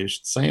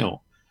proposed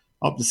sale.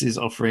 Optus is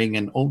offering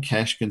an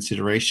all-cash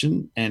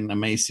consideration, and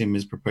AmiSim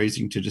is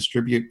proposing to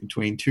distribute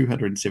between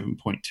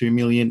 $207.2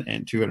 million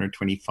and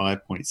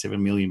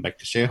 $225.7 million back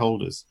to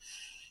shareholders.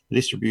 The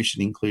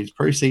distribution includes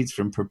proceeds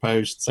from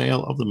proposed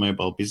sale of the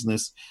mobile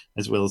business,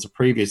 as well as a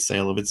previous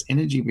sale of its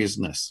energy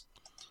business.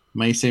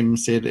 AmiSim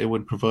said it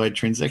would provide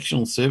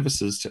transactional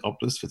services to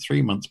Optus for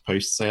 3 months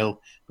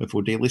post-sale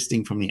before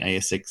delisting from the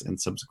ASX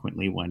and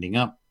subsequently winding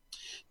up.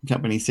 The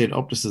company said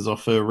Optus's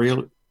offer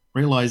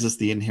realizes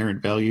the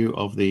inherent value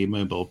of the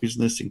mobile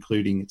business,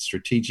 including its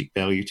strategic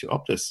value to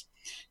Optus.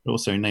 It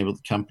also enabled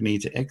the company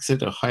to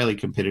exit a highly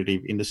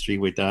competitive industry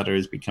where data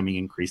is becoming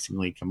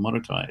increasingly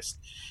commoditized.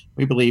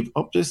 We believe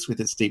Optus, with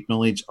its deep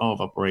knowledge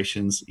of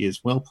operations,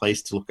 is well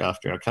placed to look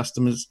after our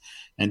customers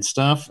and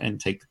staff and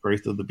take the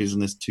growth of the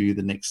business to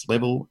the next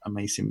level,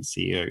 AmiSim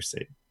CEO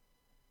said.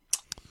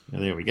 Now,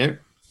 there we go.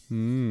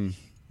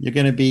 You're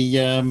going to be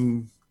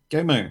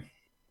GoMo.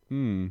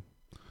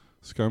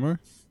 ScoMo?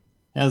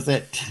 How's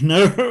that?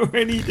 No,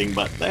 anything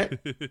but that.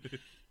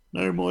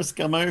 No more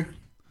ScoMo.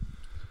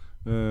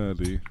 Oh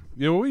dear.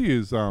 Yeah, well, we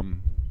use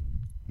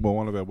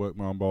one of our work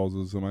mobiles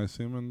is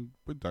AmiSim, and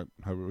we don't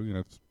have it. You know,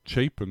 it's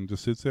cheap and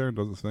just sits there and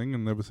does its thing,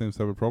 and never seems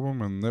to have a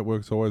problem. And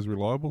network's always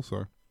reliable.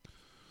 So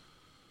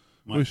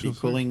might be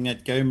calling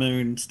it GoMo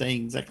and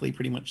staying exactly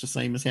pretty much the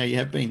same as how you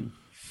have been.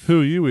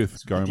 Who are you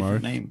with, GoMo?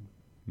 Different name.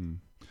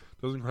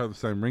 Doesn't have the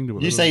same ring to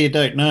it. You say you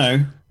don't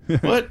know.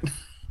 What?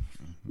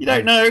 You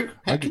don't know?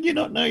 How can you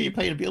not know? You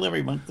pay a bill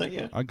every month, don't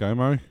you? I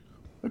GoMo.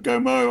 I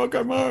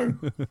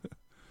GoMo.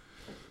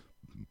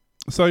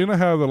 So you know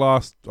how the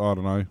last, I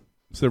don't know,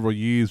 several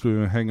years we've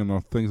been hanging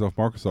off things off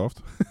Microsoft,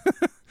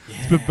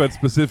 but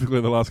specifically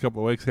the last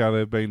couple of weeks, how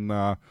they've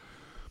been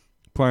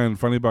playing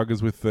funny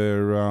buggers with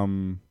their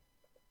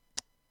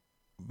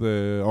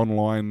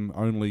online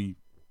only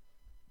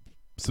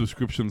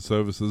subscription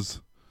services.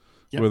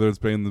 Yep. Whether it's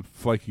been the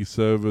flaky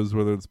servers,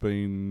 whether it's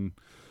been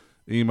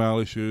email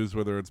issues,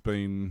 whether it's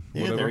been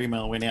whatever. Their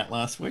email went out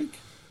last week.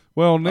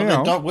 Well,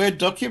 now Word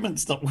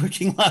documents stopped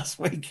working last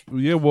week.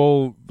 Yeah,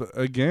 well,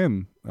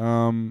 again,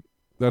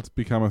 that's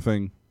become a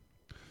thing.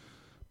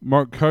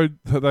 Code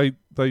they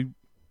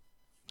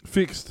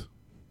fixed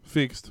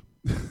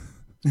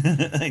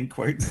in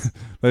quotes.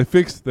 They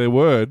fixed their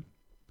Word,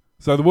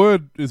 so the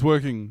Word is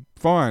working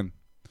fine.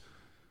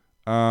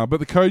 But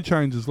the code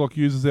changes lock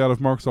users out of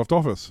Microsoft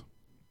Office.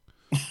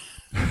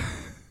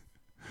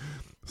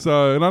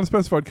 So, an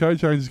unspecified code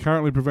change is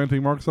currently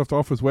preventing Microsoft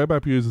Office web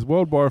app users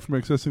worldwide from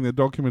accessing their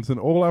documents in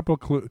all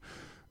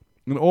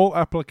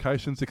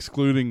applications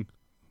excluding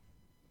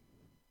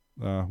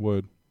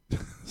Word.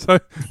 So,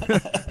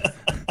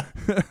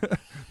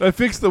 they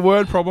fixed the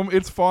Word problem.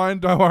 It's fine.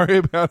 Don't worry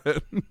about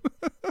it.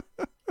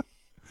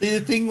 See,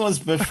 the thing was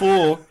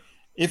before,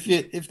 if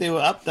there were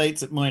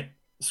updates, it might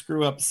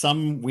screw up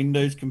some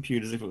Windows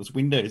computers. If it was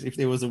Windows, if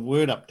there was a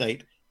Word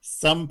update,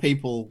 some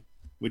people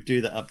would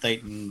do the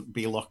update and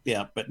be locked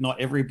out, but not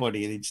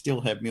everybody. They'd still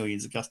have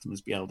millions of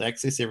customers be able to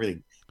access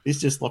everything. This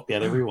just locked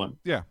out everyone.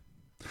 Yeah.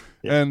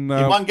 And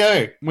in one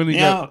go. when you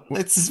Now,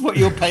 this is what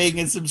you're paying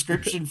a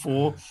subscription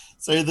for,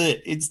 so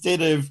that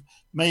instead of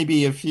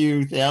maybe a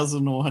few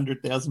thousand or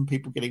 100,000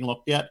 people getting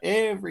locked out,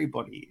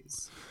 everybody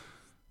is.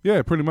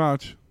 Yeah, pretty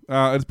much.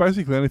 It's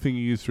basically anything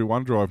you use through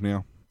OneDrive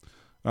now.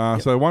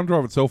 So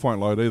OneDrive itself won't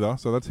load either,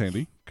 so that's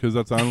handy because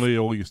that's only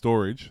all your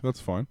storage.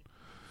 That's fine.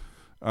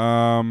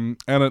 And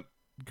it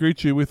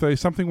greets you with a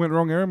something went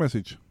wrong error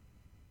message.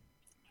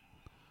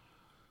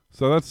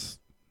 So that's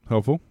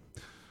helpful.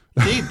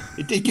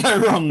 It did go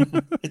wrong.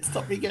 It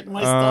stopped me getting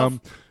my stuff.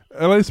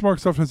 At least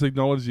Microsoft has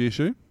acknowledged the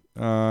issue.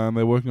 And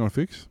they're working on a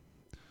fix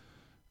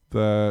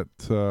that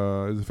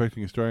is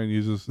affecting Australian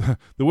users.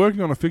 They're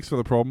working on a fix for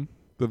the problem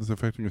that is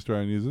affecting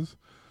Australian users.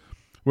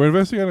 We're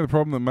investigating the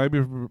problem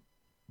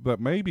that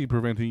may be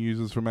preventing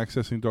users from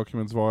accessing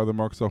documents via the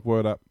Microsoft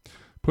Word app.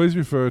 Please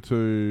refer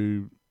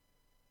to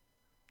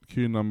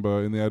queue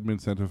number in the admin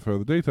center for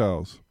further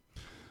details.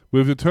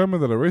 We've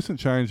determined that a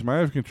recent change may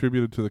have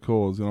contributed to the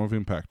cause of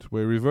impact.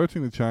 We're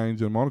reverting the change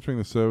and monitoring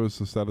the service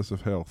and status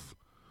of health.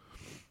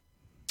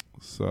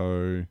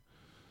 So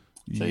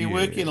you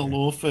work in a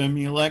law firm,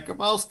 you're like,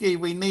 Kowalski,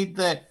 we need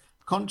that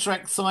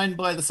contract signed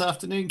by this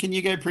afternoon. Can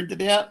you go print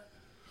it out?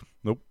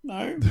 Nope.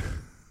 No.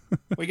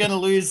 We're going to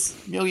lose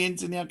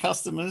millions in our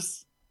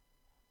customers.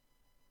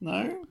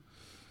 No.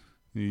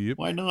 Yep.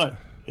 Why not?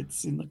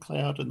 It's in the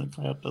cloud and the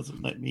cloud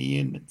doesn't let me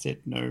in. It said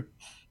no.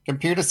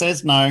 Computer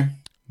says no.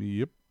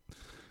 Yep.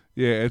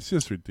 Yeah, it's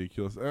just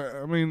ridiculous.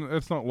 I mean,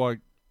 it's not like,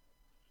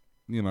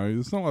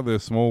 it's not like they're a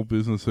small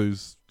business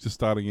who's just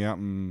starting out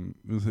and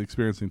is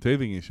experiencing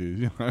teething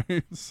issues,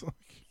 It's like...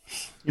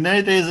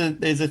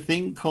 there's a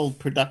thing called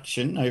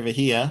production over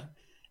here,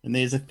 and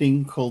there's a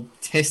thing called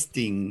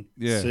testing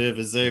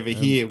servers over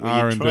here where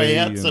R&D you try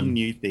out some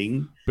new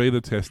thing.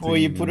 Beta testing. Or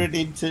you put it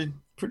into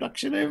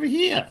production over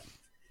here.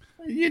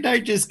 You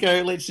don't just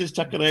go, let's just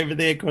chuck it over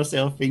there, cross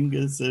our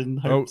fingers and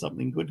hope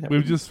something good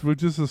happens. We've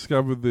just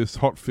discovered this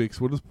hot fix.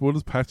 We'll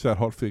just patch that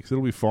hot fix.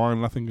 It'll be fine.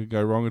 Nothing can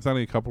go wrong. It's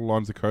only a couple of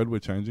lines of code we're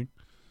changing.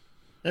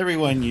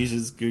 Everyone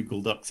uses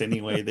Google Docs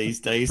anyway these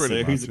days,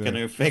 so who's it going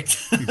to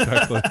affect?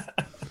 Exactly.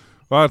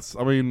 Well,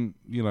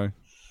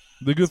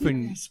 the good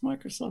thing... It's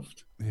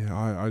Microsoft.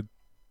 Yeah,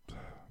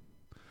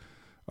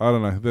 I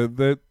don't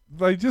know.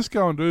 They just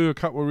go and do a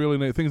couple of really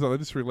neat things. Like they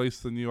just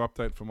released the new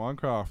update for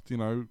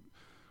Minecraft,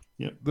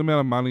 Yep. The amount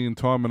of money and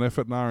time and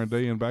effort and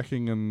R&D and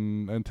backing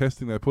and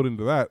testing they put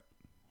into that,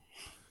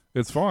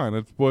 it's fine.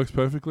 It works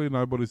perfectly.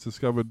 Nobody's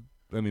discovered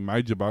any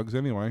major bugs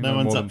anyway. No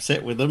one's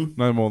upset with them.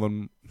 No more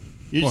than...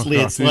 Usually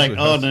it's like,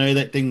 no,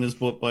 that thing was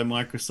bought by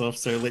Microsoft,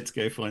 so let's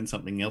go find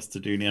something else to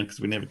do now because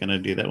we're never going to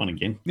do that one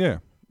again. Yeah,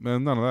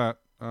 and none of that.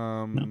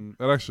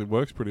 It actually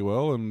works pretty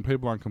well, and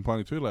people aren't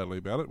complaining too loudly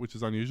about it, which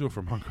is unusual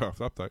for a Minecraft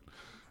update.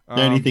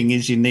 The only thing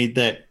is you need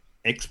that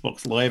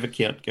Xbox Live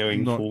account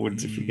going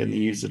forwards if you're going to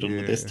use it on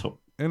the desktop.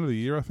 End of the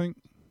year, I think.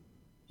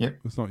 Yep.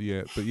 It's not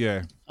yet, but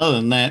yeah. Other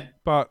than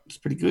that, but it's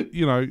pretty good.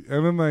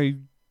 And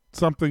then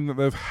something that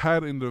they've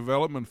had in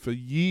development for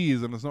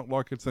years, and it's not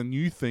like it's a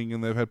new thing,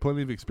 and they've had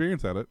plenty of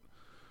experience at it,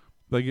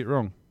 they get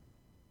wrong.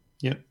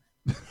 Yep.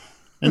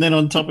 And then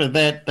on top of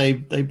that, they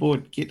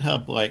bought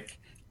GitHub like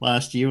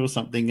last year or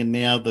something, and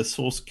now the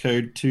source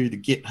code to the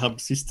GitHub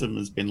system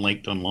has been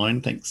leaked online,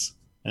 thanks.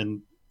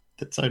 And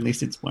that's only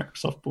since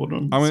Microsoft bought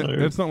them. I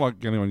mean, it's not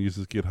like anyone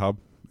uses GitHub.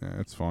 Yeah,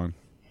 it's fine.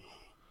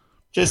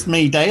 Just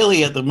me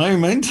daily at the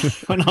moment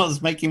when I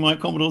was making my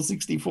Commodore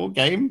 64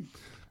 game.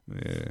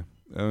 Yeah.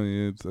 I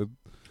mean,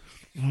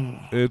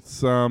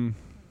 it's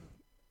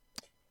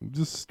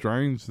just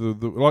strange.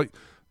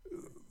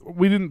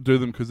 We didn't do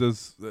them because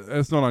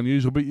it's not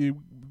unusual, but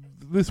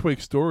this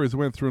week's stories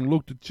went through and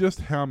looked at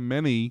just how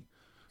many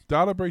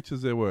data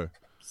breaches there were.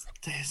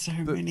 There's so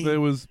many.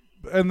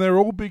 And they're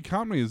all big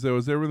companies. There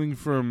was everything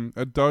from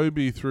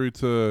Adobe through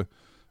to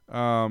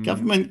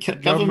government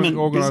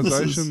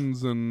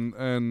organizations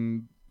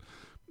and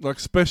like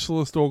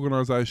specialist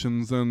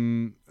organizations,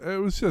 and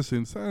it was just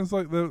insane. It's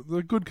like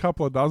the good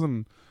couple of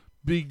dozen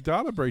big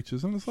data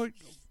breaches, and it's like,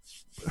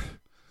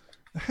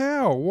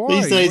 how? Why?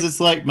 These days it's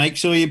like, make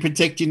sure you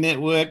protect your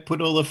network, put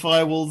all the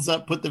firewalls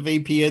up, put the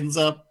VPNs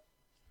up,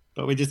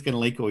 but we're just going to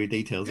leak all your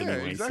details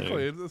anyway.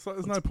 Exactly. So it's like,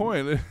 there's no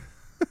point.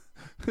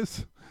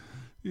 It's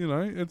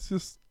it's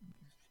just...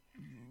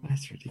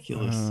 That's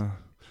ridiculous.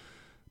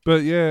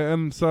 But yeah,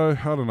 and so,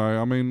 I don't know.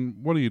 I mean,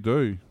 what do you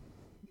do?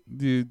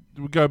 Do you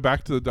go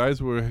back to the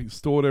days where we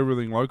stored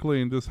everything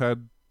locally and just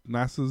had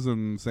NASA's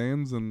and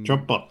SANs and...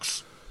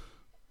 Dropbox.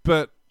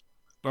 But,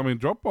 I mean,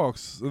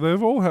 Dropbox,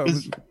 they've all had...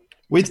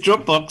 With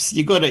Dropbox,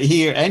 you got it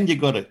here and you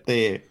got it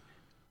there.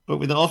 But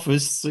with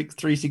Office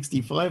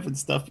 365 and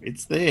stuff,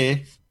 it's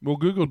there. Well,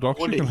 Google Docs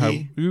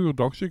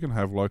you can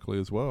have locally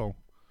as well.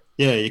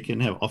 Yeah, you can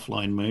have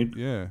offline mode.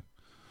 Yeah.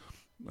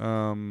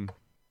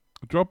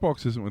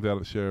 Dropbox isn't without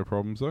its share of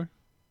problems, though.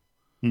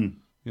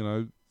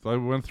 They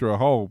went through a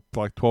whole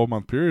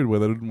 12-month period where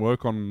they didn't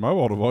work on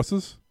mobile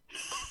devices.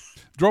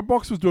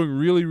 Dropbox was doing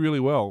really, really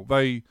well.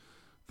 They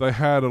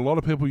had a lot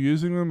of people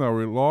using them. They were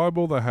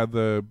reliable. They had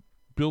the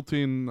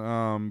built-in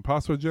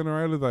password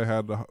generator. They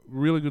had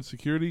really good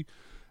security.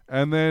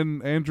 And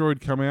then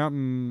Android come out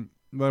and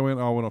they went,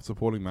 "Oh, we're not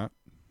supporting that."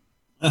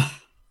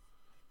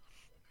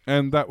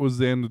 And that was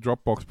the end of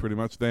Dropbox pretty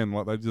much then.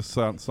 Like, they just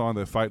signed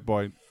their fate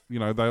by, they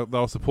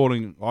were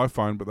supporting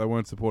iPhone, but they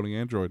weren't supporting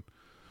Android.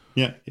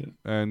 Yeah.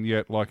 And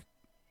yet, like,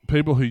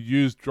 people who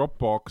used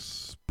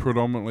Dropbox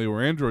predominantly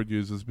were Android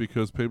users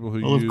because people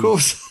who Of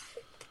course.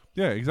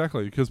 Yeah,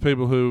 exactly. Because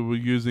people who were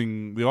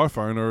using the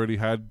iPhone already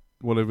had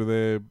whatever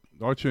their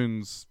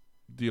iTunes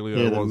dealio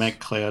was. Yeah, the Mac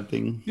Cloud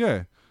thing.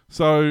 Yeah.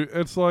 So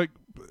it's like,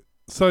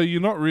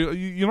 you're not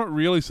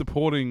really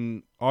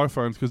supporting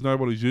iPhones because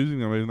nobody's using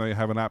them, even though you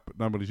have an app that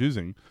nobody's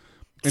using,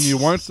 and you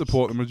won't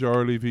support the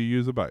majority of your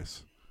user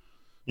base.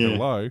 Yeah.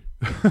 Hello.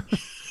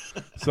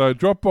 So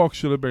Dropbox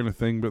should have been a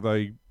thing, but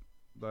they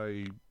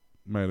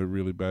made a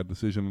really bad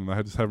decision, and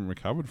they just haven't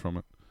recovered from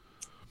it.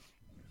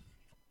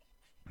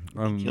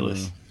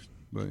 Ridiculous.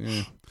 But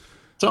yeah.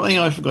 Something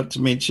I forgot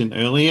to mention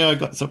earlier. I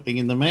got something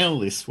in the mail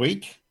this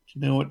week. Do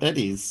you know what that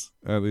is?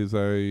 That is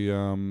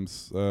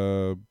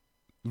a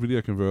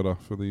video converter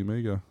for the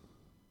Amiga.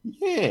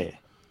 Yeah.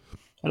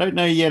 I don't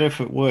know yet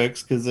if it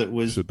works because it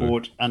was Should do.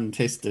 bought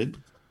untested.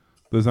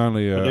 There's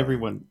only But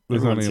everyone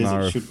only an says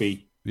RF. it should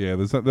be. Yeah,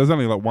 there's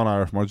only like one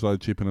RF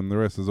modulated chip in, and the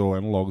rest is all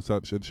analog, so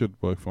it should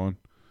work fine.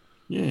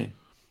 Yeah.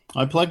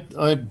 I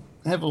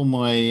have all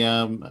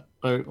my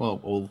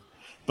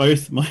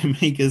both my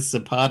Amigas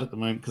apart at the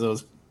moment because I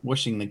was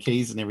washing the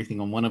keys and everything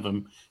on one of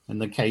them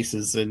and the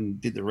cases and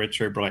did the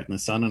retro bright in the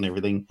sun and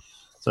everything.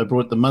 So I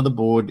brought the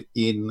motherboard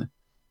in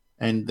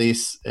and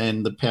this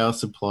and the power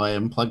supply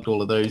and plugged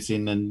all of those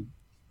in and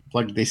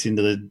plugged this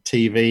into the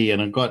TV,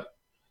 and I got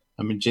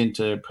a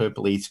magenta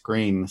purpley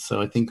screen.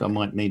 So I think I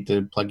might need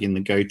to plug in the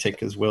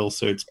GoTech as well,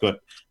 so it's got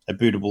a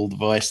bootable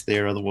device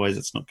there. Otherwise,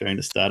 it's not going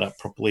to start up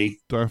properly.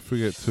 Don't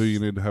forget too, you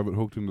need to have it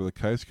hooked into the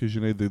case because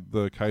you need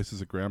the case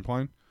as a ground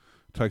plane.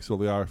 It takes all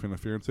the RF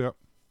interference out.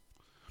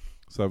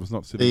 So if it's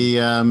not sitting,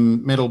 The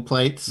metal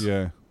plates.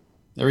 yeah,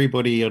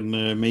 Everybody on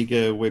the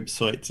Amiga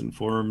websites and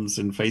forums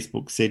and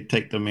Facebook said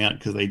take them out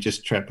because they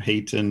just trap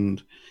heat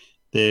and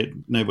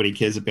nobody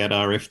cares about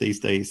RF these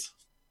days.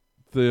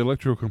 the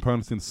electrical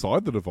components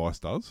inside the device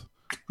does.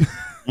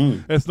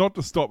 Mm. It's not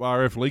to stop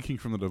RF leaking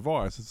from the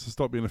device; it's to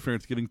stop the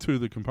interference getting to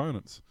the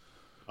components.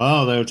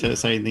 Oh, they were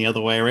saying the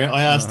other way around.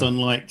 I asked on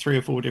like 3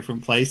 or 4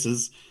 different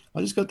places.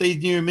 I just got these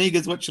new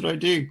Amigas. What should I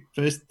do?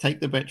 First, take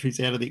the batteries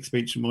out of the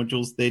expansion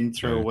modules, then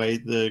throw away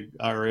the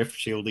RF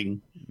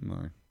shielding.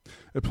 No.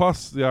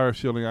 Plus, the RF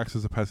shielding acts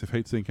as a passive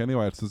heatsink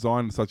anyway. It's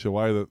designed in such a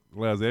way that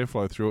allows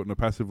airflow through it and it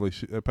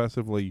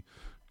passively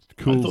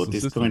cools I thought the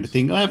this systems. kind of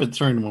thing. I haven't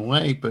thrown them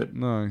away, but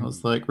No. I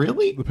was like,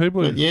 really? The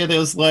people But yeah, there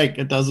was like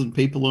a dozen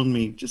people on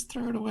me. Just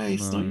throw it away.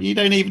 It's No. not, you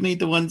don't even need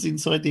the ones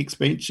inside the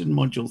expansion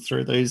module.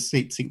 Throw those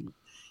heatsink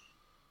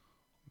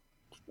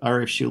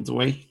RF shields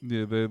away.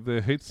 Yeah,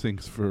 they're heat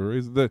sinks for a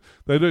reason.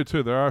 They do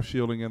too. They're RF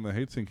shielding and they're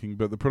heat sinking,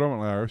 but the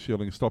predominantly RF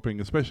shielding is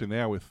stopping, especially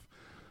now with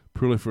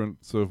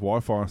proliferance of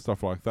Wi-Fi and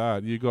stuff like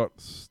that. You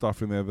got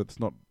stuff in there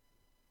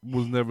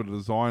was never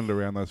designed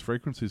around those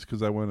frequencies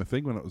because they weren't a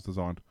thing when it was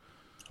designed.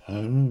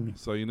 Oh,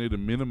 So you need to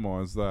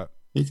minimize that.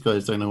 these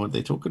guys don't know what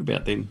they're talking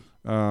about then.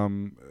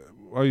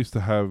 I used to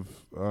have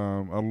a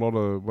lot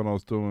of, when I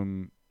was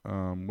doing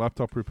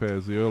laptop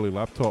repairs, the early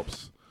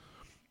laptops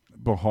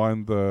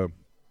behind the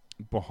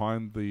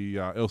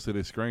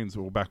LCD screens,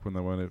 or back when they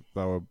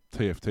were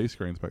TFT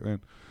screens back then.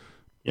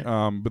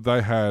 Yeah. But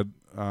they had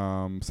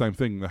same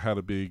thing. They had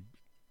a big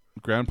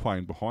ground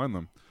plane behind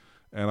them,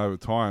 and over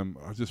time,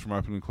 just from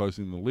opening and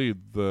closing the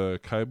lid,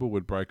 the cable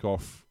would break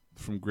off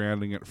from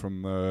grounding it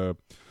from the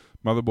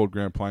motherboard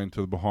ground plane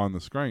to behind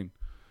the screen,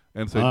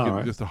 and so you get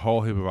right. just a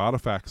whole heap of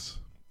artifacts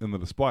in the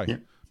display Yeah.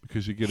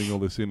 because you're getting all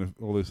this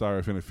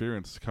RF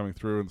interference coming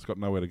through, and it's got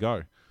nowhere to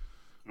go.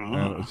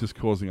 And it's just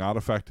causing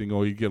artifacting,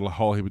 or you get a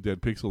whole heap of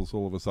dead pixels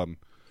all of a sudden.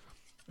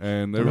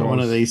 And I got one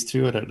of everyone's these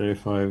too. I don't know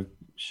if I've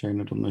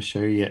shown it on the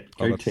show yet.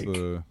 that's GoTech.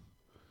 the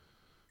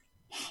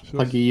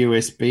Plug your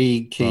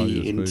USB key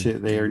USB. into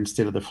there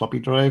instead of the floppy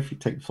drive. You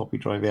take the floppy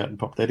drive out and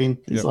pop that in.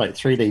 It's Yep. like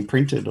 3D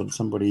printed on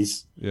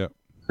somebody's yeah.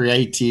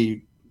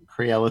 Creality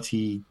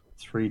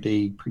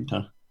 3D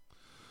printer.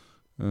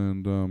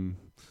 And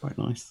Quite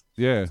nice.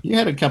 yeah, You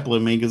had a couple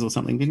of Amigas or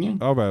something, didn't you?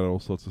 I've had all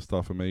sorts of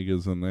stuff,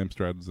 Amigas and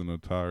Amstrads and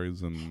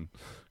Ataris and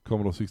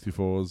Commodore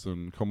 64s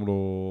and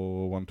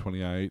Commodore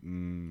 128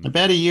 and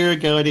About a year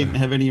ago, I didn't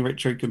have any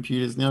retro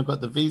computers. Now I've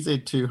got the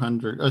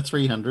VZ200 or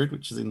 300,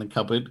 which is in the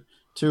cupboard,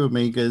 2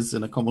 Amigas,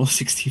 and a Commodore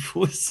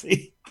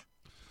 64C.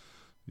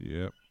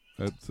 yeah.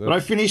 But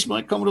I finished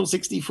my Commodore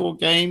 64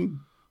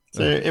 game.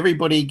 So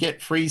everybody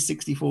get free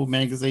 64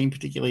 magazine,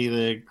 particularly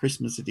the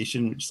Christmas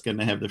edition, which is going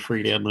to have the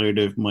free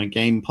download of my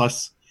Game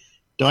Plus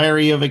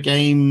diary of a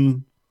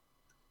game,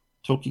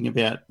 talking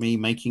about me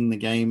making the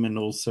game, and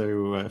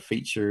also a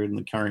feature in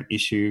the current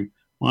issue,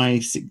 my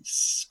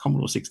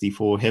Commodore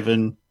 64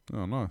 Heaven.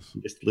 Oh, nice.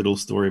 Just a little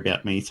story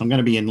about me. So I'm going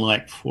to be in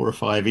like 4 or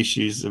 5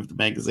 issues of the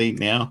magazine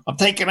now. I'm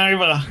taking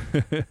over.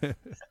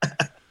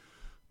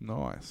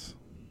 Nice.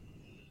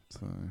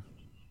 So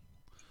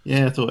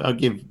Yeah, I thought I'll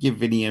give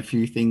Vinny a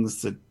few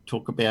things to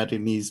talk about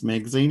in his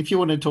magazine. If you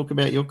want to talk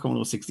about your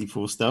Commodore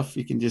 64 stuff,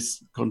 you can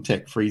just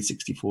contact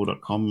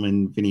free64.com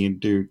and Vinny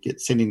will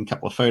send in a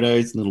couple of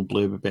photos and a little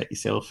blurb about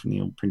yourself and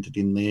he'll print it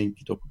in there. You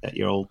can talk about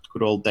your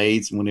good old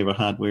days and whatever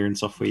hardware and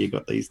software you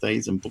got these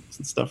days and books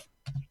and stuff.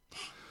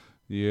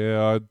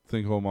 Yeah, I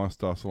think all my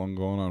stuff's long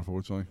gone,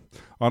 unfortunately.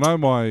 I know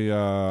my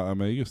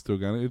Amiga's still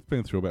going. It's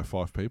been through about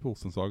 5 people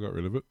since I got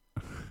rid of it.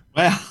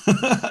 Wow.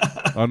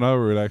 I know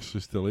where it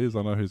actually still is.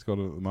 I know who's got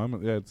it at the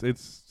moment. Yeah,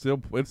 it's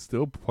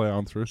still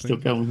plowing through Still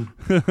things.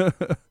 going.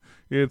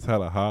 Yeah, it's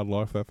had a hard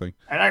life, that thing.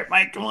 They don't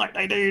make them like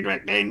they do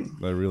back then.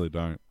 They really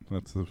don't.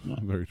 That's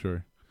very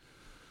true.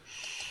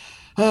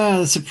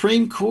 The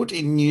Supreme Court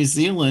in New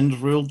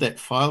Zealand ruled that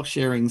file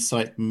sharing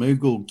site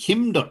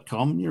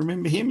mogulkim.com, you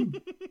remember him?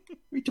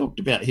 We talked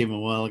about him a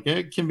while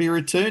ago, can be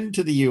returned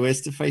to the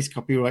US to face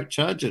copyright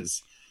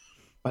charges,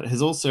 but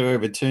has also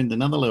overturned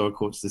another lower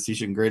court's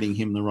decision granting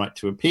him the right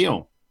to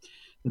appeal.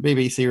 The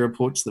BBC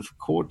reports the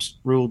court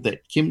ruled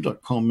that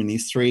Kim.com and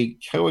his 3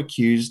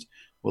 co-accused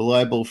were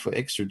liable for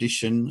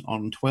extradition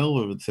on 12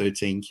 of the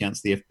 13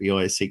 counts the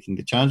FBI is seeking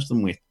to charge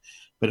them with.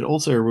 But it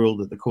also ruled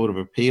that the Court of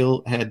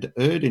Appeal had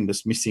erred in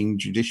dismissing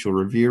judicial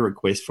review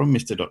requests from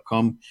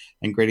Mr.com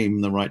and granting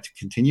him the right to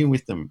continue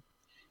with them.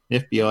 The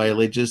FBI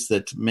alleges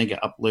that Mega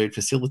Upload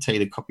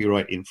facilitated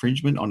copyright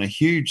infringement on a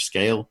huge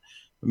scale,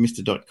 but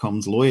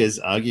Mr.com's lawyers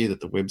argue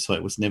that the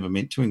website was never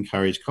meant to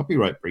encourage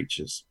copyright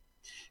breaches.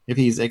 If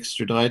he is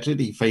extradited,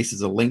 he faces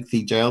a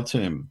lengthy jail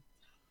term.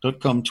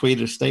 .com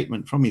tweeted a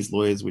statement from his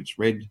lawyers which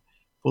read,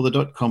 "For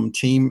the .com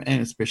team,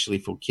 and especially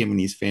for Kim and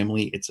his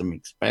family, it's a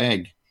mixed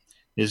bag.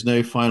 There's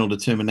no final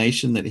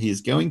determination that he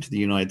is going to the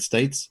United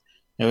States.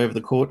 However,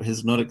 the court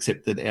has not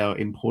accepted our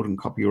important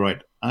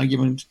copyright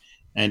argument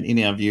and,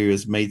 in our view,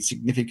 has made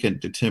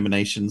significant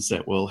determinations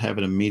that will have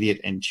an immediate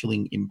and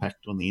chilling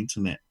impact on the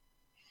internet."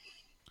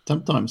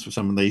 Sometimes for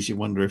some of these, you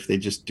wonder if they're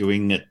just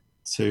doing it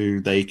so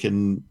they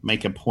can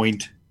make a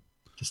point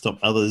to stop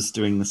others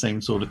doing the same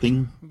sort of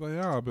thing. They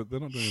are, but they're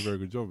not doing a very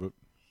good job of it.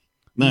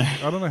 No.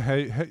 I don't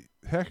know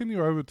how can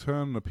you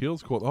overturn an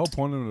appeals court? The whole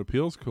point of an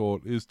appeals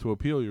court is to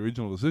appeal your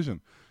original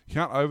decision. You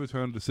can't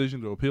overturn a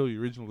decision to appeal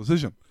your original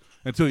decision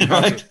until you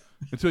have Right.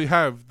 until you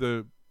have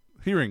the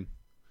hearing.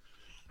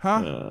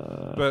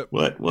 Huh? But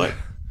What?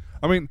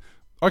 I mean,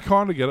 I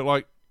kind of get it.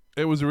 Like,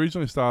 it was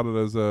originally started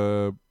as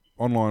a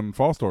online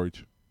file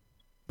storage.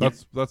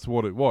 That's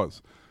what it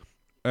was,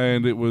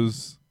 and it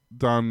was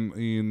done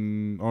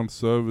on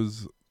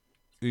servers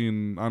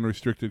in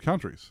unrestricted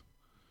countries.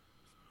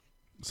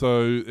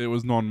 So it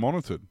was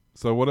non-monitored.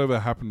 So whatever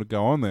happened to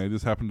go on there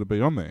just happened to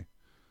be on there.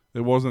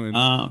 It wasn't.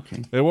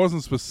 Okay. It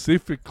wasn't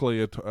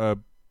specifically a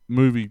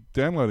movie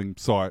downloading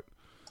site.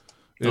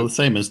 Well, the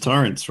same as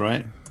torrents,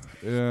 right?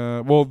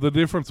 Well, the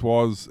difference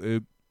was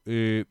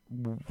they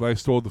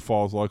stored the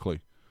files locally.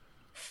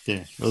 Yeah,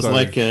 it was So-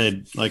 like a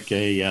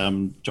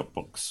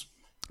Dropbox.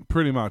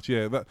 Pretty much,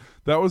 yeah.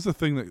 That was the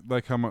thing that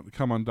they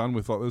come undone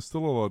with. Like, there's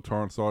still a lot of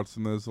torrent sites,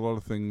 and there's a lot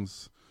of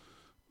things.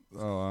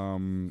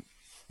 You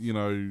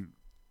know,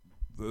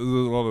 there's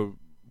a lot of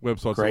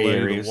websites that Grey allow you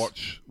areas. to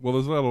watch. Well,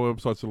 there's a lot of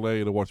websites that allow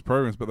you to watch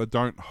programs, but they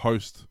don't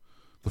host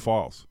the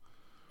files.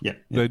 Yeah.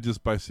 They're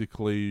just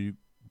basically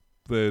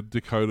they're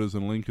decoders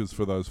and linkers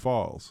for those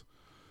files.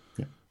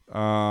 Yeah.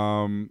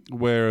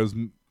 Whereas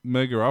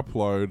Mega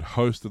Upload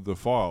hosted the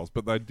files,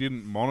 but they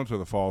didn't monitor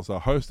the files they're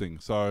hosting.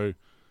 So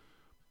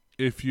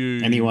if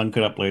Anyone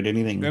could upload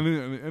anything.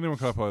 anyone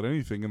could upload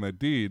anything, and they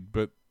did,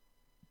 but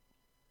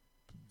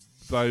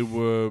they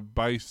were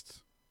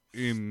based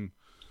in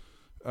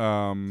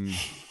And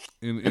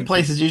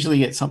places usually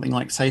get something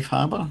like Safe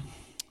Harbor.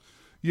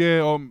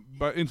 yeah,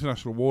 but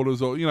international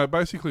waters, or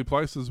basically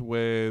places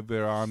where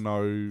there are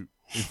no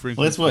infringements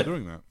Well, that's for what-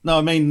 doing that. No,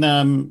 I mean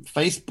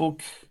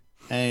Facebook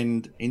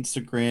and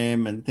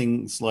Instagram and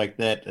things like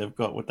that have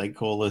got what they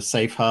call a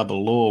Safe Harbor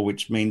law,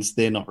 which means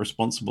they're not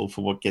responsible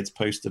for what gets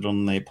posted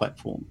on their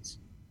platforms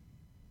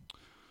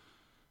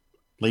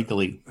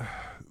legally.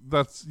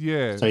 That's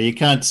So you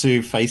can't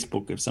sue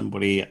Facebook if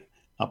somebody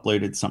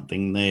uploaded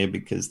something there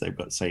because they've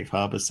got Safe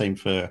Harbor. Same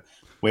for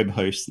web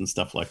hosts and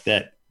stuff like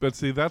that. But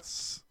see,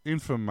 that's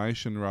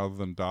information rather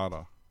than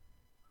data.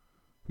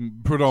 So they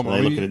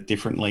Predominantly, look at it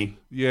differently.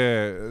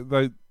 yeah.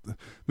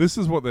 This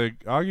is what their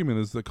argument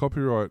is: the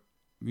copyright.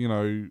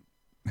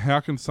 How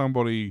can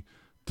somebody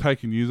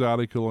take a news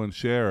article and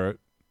share it,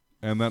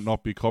 and that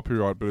not be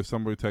copyright? But if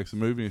somebody takes a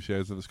movie and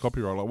shares it, it's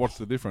copyright. Like, what's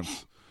the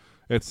difference?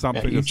 It's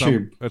something.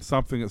 YouTube. It's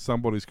something that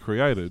somebody's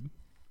created.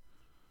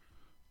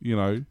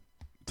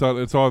 So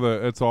it's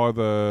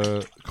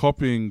either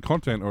copying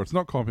content or it's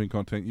not copying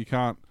content. You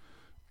can't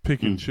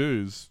pick and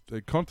choose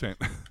the content.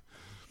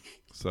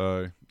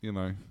 So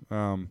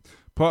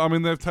but I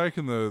mean they've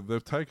taken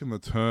the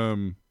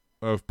term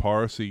of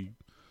piracy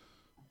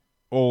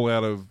all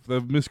out of.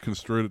 They've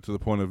misconstrued it to the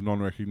point of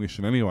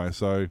non-recognition anyway.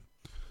 So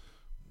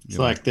It's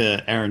like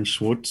the Aaron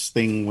Schwartz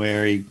thing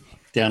where he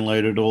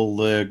downloaded all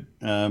the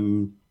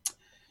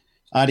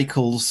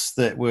articles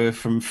that were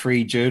from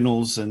free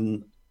journals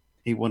and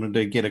he wanted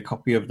to get a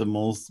copy of them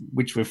all,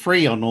 which were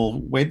free on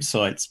all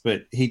websites,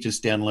 but he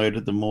just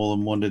downloaded them all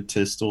and wanted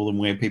to store them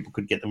where people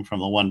could get them from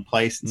the one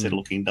place instead of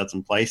looking a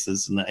dozen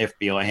places. And the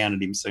FBI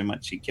hounded him so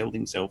much he killed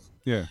himself.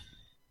 Yeah.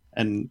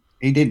 And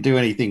he didn't do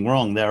anything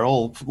wrong. They're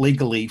all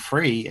legally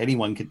free.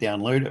 Anyone could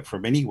download it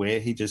from anywhere.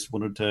 He just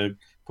wanted to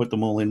put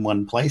them all in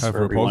one place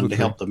for everyone to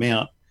help them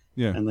out.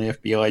 Yeah. And the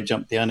FBI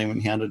jumped down him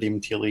and hounded him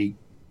until he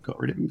got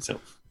rid of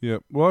himself. Yeah.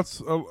 Well,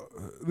 it's,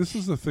 this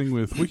is the thing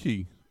with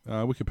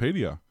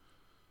Wikipedia.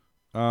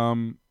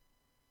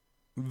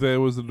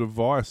 There was a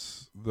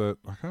device that,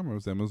 I can't remember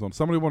if it was Amazon,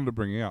 somebody wanted to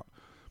bring out.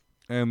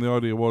 And the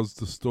idea was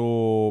to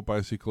store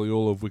basically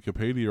all of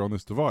Wikipedia on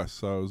this device.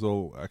 So it was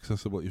all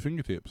accessible at your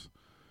fingertips.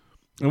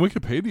 And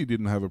Wikipedia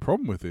didn't have a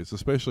problem with this,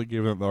 especially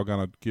given that they were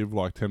going to give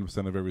like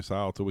 10% of every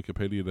sale to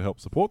Wikipedia to help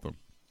support them.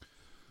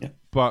 Yeah.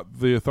 But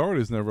the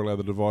authorities never allowed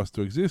the device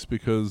to exist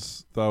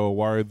because they were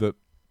worried that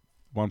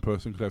one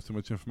person could have too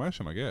much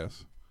information, I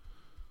guess.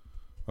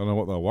 I don't know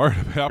what they were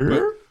worried about,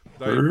 but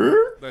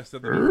they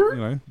said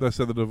that, they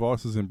said the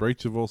device is in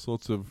breach of all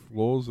sorts of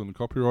laws and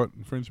copyright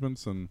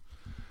infringements, and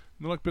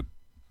they're like, but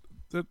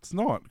it's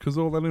not, because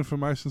all that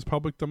information is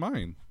public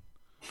domain.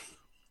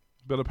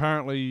 But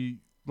apparently,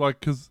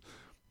 because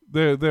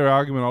their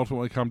argument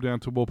ultimately come down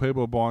to, well,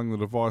 people are buying the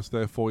device,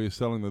 therefore you're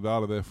selling the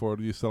data, therefore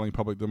you're selling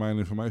public domain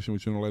information,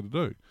 which you're not allowed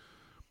to do.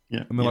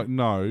 Yeah, and they're like,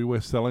 no,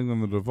 we're selling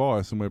them the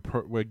device, and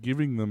we're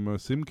giving them a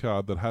SIM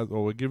card that has,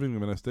 or we're giving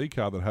them an SD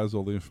card that has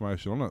all the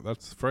information on it.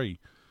 That's free.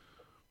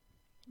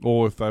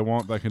 Or if they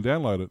want, they can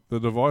download it. The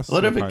device. A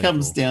lot of it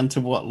comes down to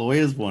what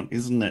lawyers want,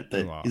 isn't it?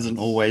 That isn't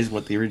always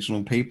what the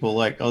original people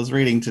like. I was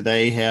reading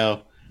today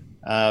how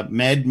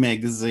Mad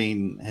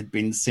Magazine had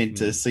been sent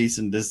to cease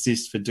and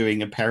desist for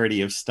doing a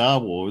parody of Star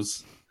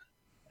Wars.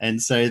 And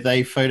so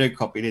they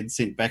photocopied and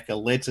sent back a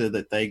letter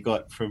that they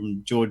got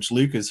from George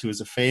Lucas, who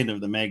was a fan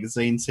of the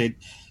magazine, said,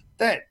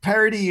 that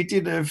parody you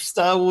did of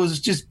Star Wars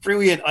is just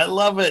brilliant. I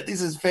love it.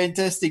 This is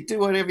fantastic. Do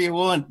whatever you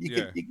want.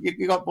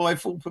 You got my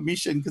full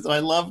permission because I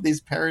love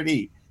this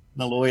parody.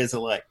 And the lawyers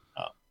are like,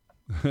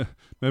 oh.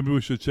 Maybe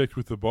we should check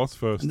with the boss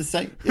first. And the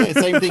same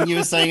thing you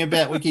were saying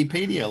about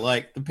Wikipedia.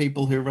 Like the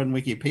people who run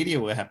Wikipedia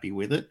were happy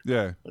with it.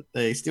 Yeah. But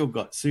they still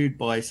got sued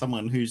by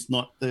someone who's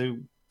not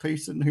the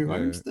person who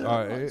owns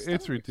the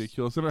it's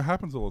ridiculous, and it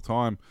happens all the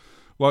time.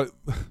 Like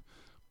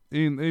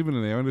even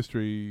in our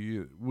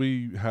industry,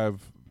 we have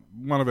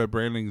one of our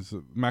brandings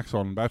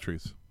Maxon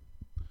batteries,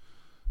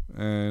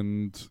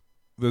 and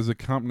there's a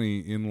company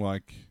in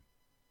like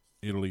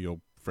Italy or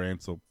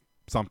France or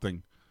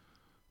something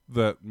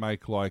that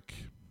make like,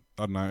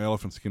 I don't know,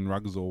 elephant skin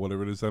rugs or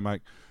whatever it is they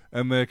make,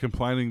 and they're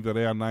complaining that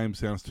our name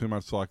sounds too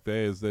much like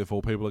theirs,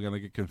 therefore people are going to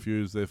get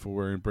confused, therefore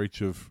we're in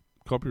breach of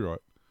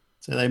copyright.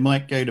 So they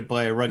might go to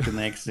buy a rug and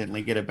they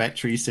accidentally get a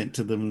battery sent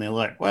to them and they're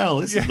like, well,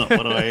 this is not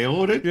what I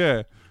ordered.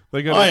 Yeah.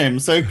 I am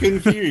so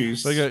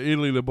confused. They go to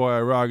Italy to buy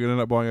a rug and end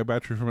up buying a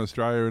battery from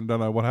Australia and don't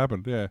know what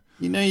happened. Yeah.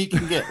 You know, you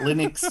can get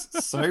Linux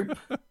soap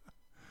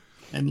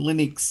and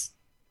Linux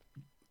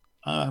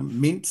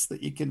mints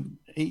that you can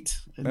eat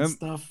and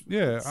stuff.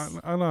 Yeah,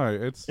 I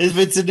know. If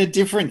it's in a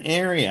different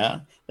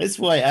area, that's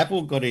why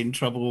Apple got in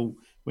trouble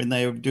when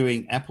they were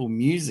doing Apple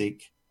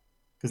Music,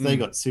 because they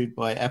got sued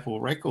by Apple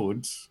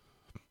Records.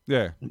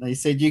 Yeah. And they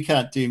said, you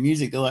can't do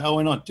music. They're like, oh,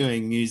 we're not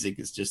doing music.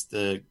 It's just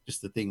the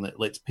thing that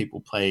lets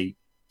people play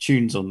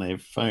tunes on their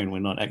phone. We're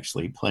not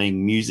actually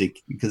playing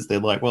music, because they're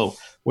like, well,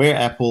 we're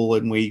Apple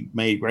and we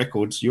made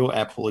records. You're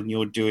Apple and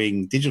you're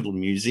doing digital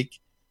music.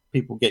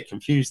 People get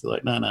confused. They're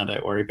like, no,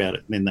 don't worry about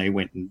it. And then they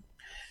went and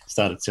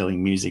started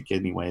selling music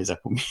anyway as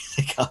Apple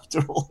Music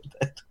after all of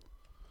that.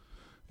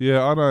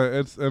 Yeah, I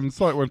know.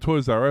 It's like when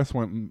Toys R Us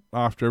went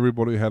after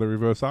everybody who had a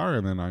reverse R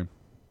in their name.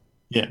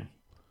 Yeah.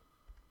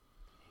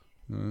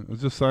 I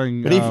was just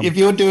saying. But if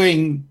you're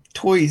doing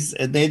toys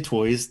and they're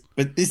toys,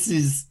 but this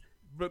is.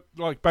 But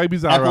like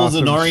babies are apples us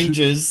and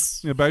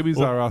oranges. Babies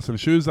are us and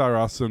shoes are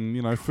us,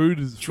 and food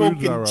is chalk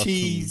food and are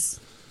cheese.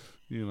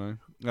 Us.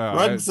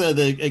 Rugs are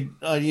the.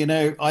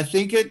 I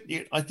think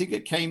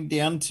it came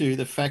down to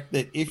the fact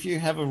that if you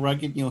have a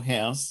rug in your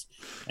house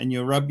and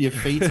you rub your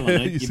feet on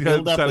it, you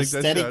build up a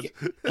static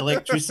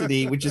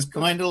electricity, which is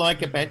kind of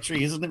like a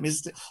battery, isn't it,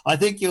 Mister? I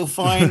think you'll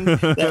find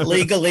that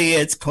legally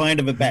it's kind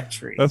of a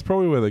battery. That's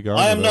probably where they're going.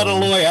 I am not a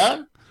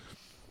lawyer.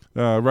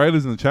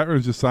 Raiders in the chat room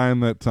is just saying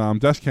that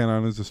Dashcam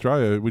Owners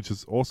Australia, which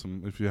is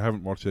awesome. If you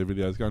haven't watched their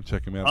videos, go and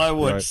check them out. I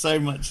watch so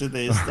much of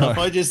their stuff.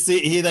 I just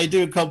sit here. They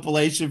do a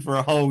compilation for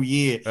a whole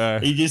year.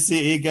 You just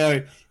sit here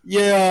go,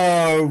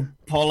 yo,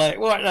 Pollock,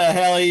 what the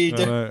hell are you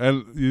doing?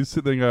 And you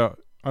sit there and go,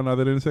 I know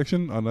that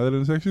intersection. I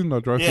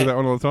drive through that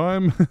one all the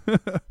time.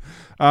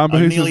 I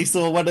nearly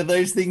saw one of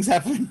those things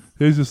happen.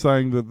 He's just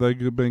saying that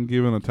they've been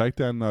given a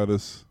takedown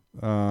notice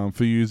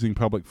for using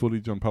public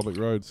footage on public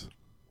roads.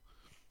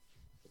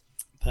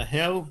 The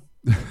hell?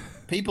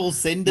 People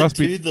send it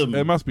to them.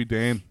 It must be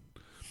Dan.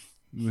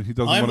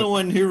 I'm the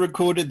one who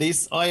recorded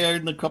this. I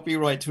own the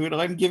copyright to it.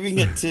 I'm giving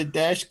it to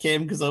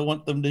Dashcam because I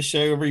want them to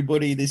show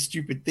everybody this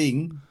stupid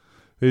thing.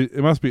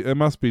 It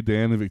must be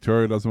Dan in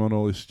Victoria doesn't want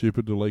all this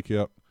stupid to leak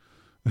out.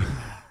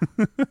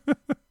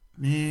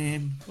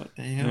 Man, what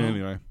the hell?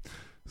 Anyway,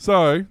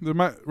 so the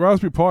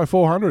Raspberry Pi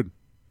 400.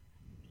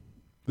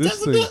 This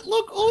Doesn't thing, it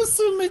look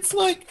awesome? It's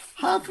like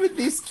half of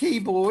this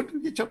keyboard.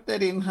 You chop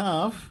that in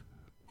half,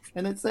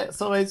 and it's that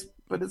size,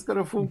 but it's got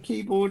a full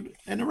keyboard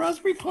and a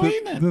Raspberry Pi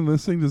in it. then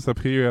this thing just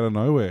appeared out of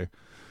nowhere.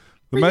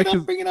 Bring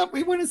it up.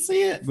 We want to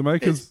see it.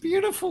 It's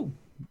beautiful.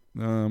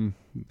 The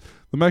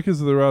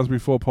makers of the Raspberry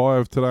 4 Pi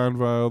have today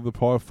unveiled the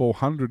Pi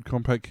 400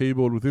 compact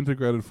keyboard with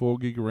integrated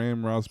 4GB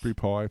RAM Raspberry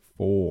Pi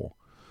 4.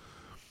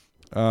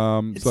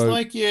 It's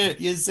like your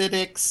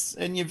ZX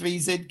and your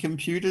VZ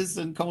computers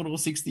and Commodore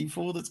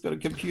 64 that's got a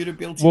computer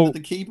built into the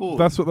keyboard.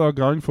 That's what they were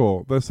going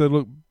for. They said,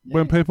 look,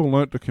 when people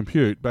learnt to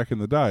compute back in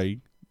the day,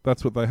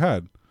 that's what they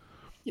had.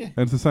 Yeah.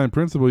 And it's the same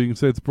principle. You can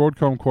see it's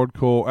Broadcom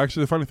quad-core.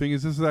 Actually, the funny thing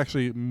is this is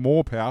actually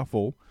more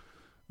powerful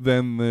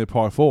than the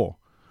Pi 4.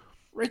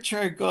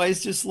 Retro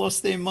guys just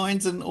lost their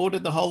minds and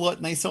ordered the whole lot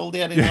and they sold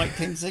out in like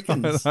 10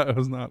 seconds. It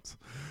was nuts.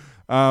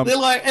 They're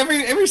like,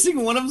 every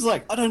single one of them's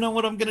like, I don't know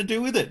what I'm going to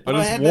do with it, but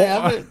I had to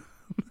have it.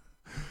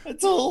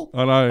 That's all.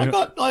 I know.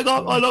 I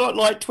got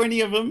like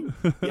 20 of them.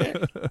 Yeah.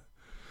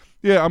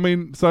 Yeah, I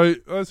mean, so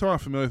those who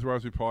aren't familiar with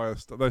Raspberry Pi,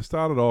 they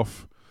started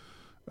off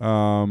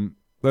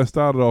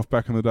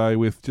back in the day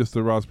with just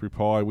the Raspberry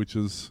Pi, which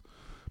is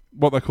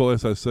what they call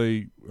SoC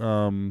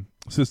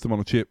system on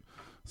a chip.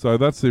 So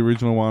that's the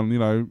original one, you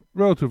know,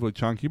 relatively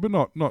chunky, but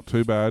not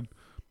too bad.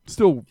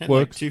 Still had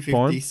works like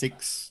fine.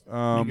 256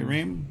 mega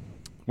RAM.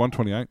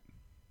 128.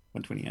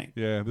 128.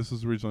 Yeah, this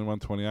was originally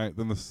 128.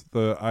 Then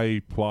the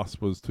A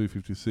plus was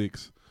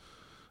 256.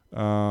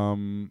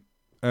 And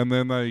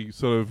then they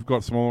sort of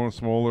got smaller and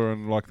smaller,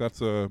 and like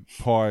that's a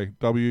Pi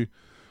W.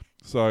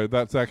 So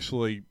that's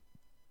actually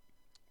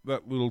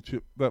that little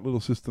chip, that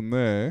little system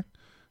there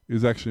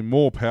is actually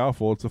more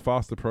powerful. It's a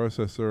faster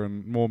processor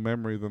and more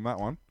memory than that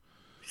one.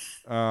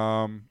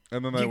 And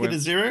then Did you get a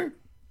 0?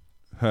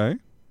 Hey?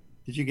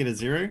 Did you get a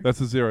 0?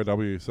 That's a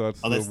 0W. So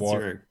that's the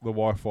 0. The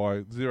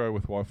Wi-Fi 0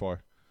 with Wi-Fi.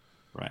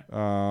 Right.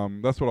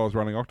 That's what I was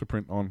running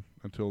Octoprint on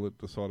until it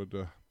decided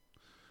to.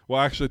 Well,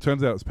 actually, it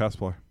turns out it's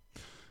PassPlay.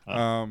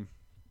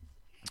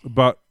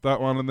 But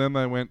that one, and then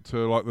they went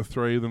to like the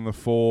 3, then the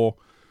 4.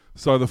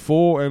 So the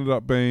 4 ended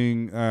up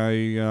being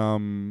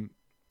a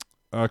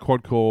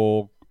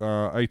quad-core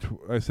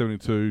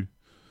A72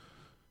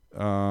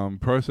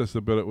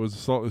 processor, but it was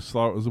slightly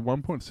slow. It was a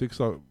 1.6,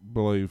 I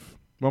believe,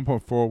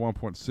 1.4 or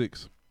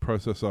 1.6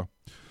 processor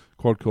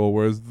quad-core,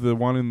 whereas the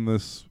one in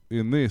this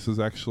is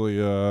actually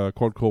a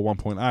quad-core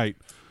 1.8,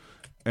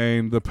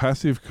 and the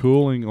passive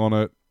cooling on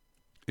it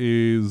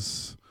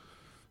is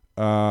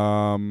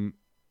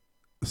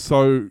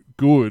so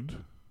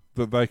good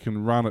that they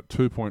can run at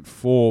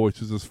 2.4,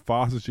 which is as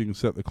fast as you can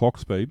set the clock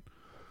speed.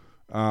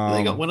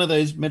 They got one of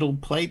those metal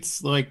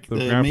plates like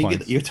the ground Amiga planes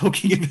that you're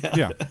talking about.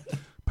 Yeah,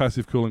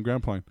 passive cooling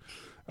ground plane.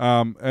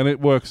 And it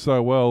works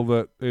so well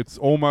that it's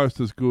almost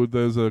as good.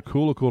 There's a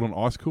cooler called an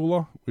ice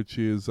cooler, which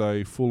is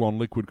a full-on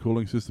liquid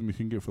cooling system you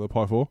can get for the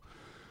Pi 4.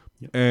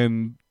 Yep.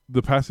 And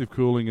the passive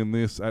cooling in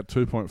this at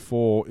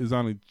 2.4 is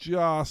only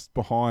just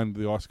behind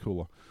the ice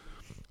cooler.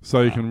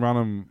 So you can run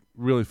them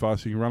really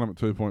fast. You can run them at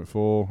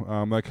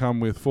 2.4. They come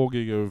with 4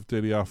 gig of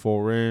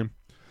DDR4 RAM.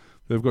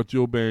 They've got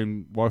dual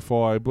band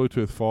Wi-Fi,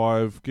 Bluetooth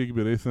 5,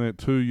 gigabit Ethernet,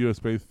 2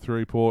 USB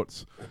 3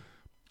 ports.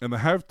 And they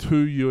have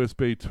 2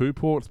 USB 2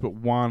 ports, but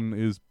one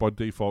is by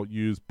default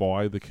used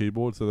by the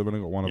keyboard, so they've only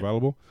got one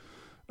available.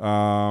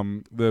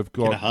 They've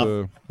got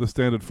the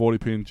standard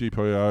 40-pin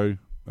GPIO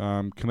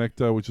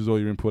connector, which is all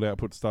your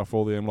input-output stuff,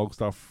 all the analog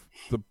stuff,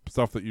 the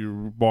stuff that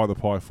you buy the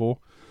Pi for.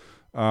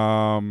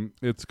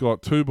 It's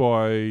got 2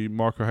 by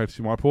micro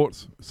HDMI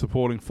ports,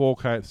 supporting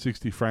 4K at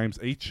 60 frames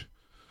each.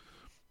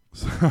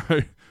 So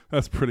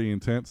that's pretty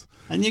intense.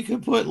 And you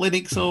could put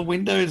Linux or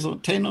Windows or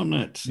 10 on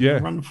it. Yeah,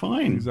 run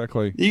fine.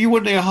 Exactly. You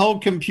wouldn't need a whole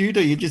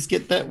computer. You just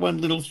get that one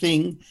little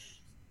thing.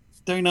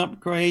 Don't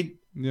upgrade.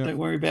 Yeah. Don't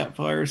worry about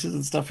viruses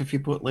and stuff if you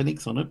put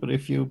Linux on it. But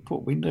if you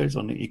put Windows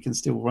on it, you can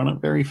still run it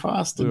very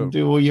fast and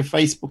do all your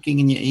Facebooking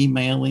and your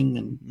emailing.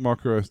 And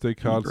micro SD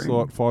card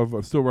slot, 5.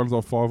 It still runs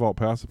on 5-volt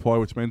power supply,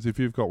 which means if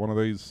you've got one of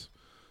these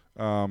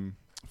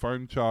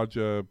phone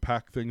charger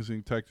pack things you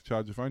can take to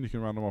charge your phone, you can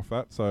run them off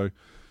that. So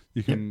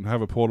you can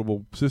have a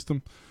portable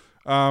system.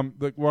 One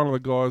of the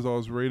guys I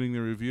was reading the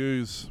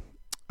reviews,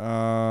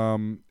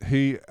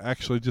 he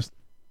actually, just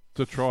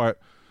to try it,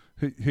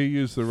 he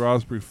used the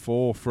Raspberry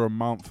 4 for a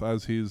month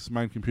as his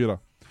main computer.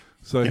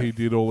 So he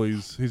did all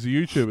he's a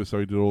YouTuber, so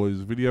he did all his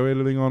video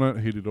editing on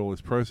it, he did all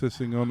his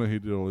processing on it, he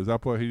did all his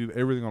upload, he did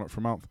everything on it for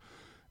a month.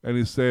 And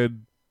he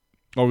said,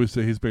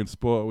 obviously he's been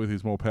spoiled with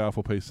his more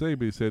powerful PC,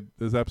 but he said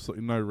there's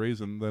absolutely no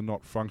reason they're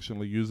not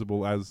functionally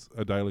usable as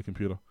a daily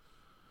computer.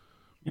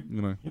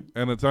 You know,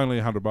 and it's only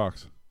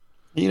 $100.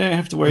 You don't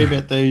have to worry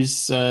about those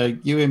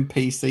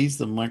UMPCs,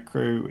 the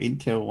micro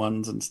Intel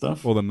ones and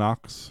stuff. Or the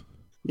NUCs.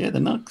 Yeah, the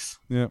NUCs.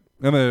 Yeah,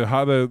 and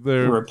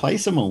they're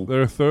replaceable.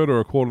 They're a third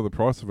or a quarter of the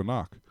price of a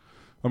NUC.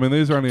 I mean,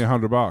 these are only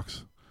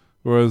 $100.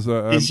 Whereas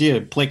is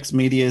your Plex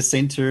Media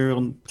Center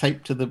on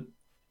tape to the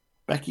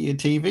back of your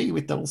TV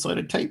with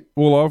double-sided tape?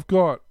 Well, I've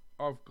got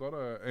I've got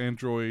a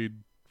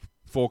Android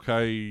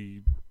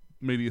 4K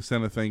media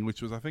center thing,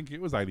 which was, I think it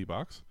was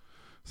 $80.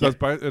 So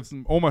it's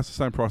almost the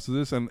same price as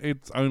this, and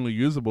it's only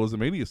usable as a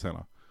media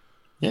center.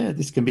 Yeah,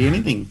 this can be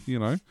anything. You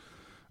know,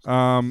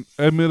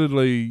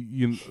 admittedly,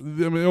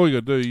 all you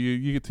got to do,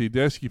 you get to your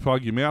desk, you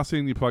plug your mouse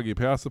in, you plug your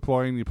power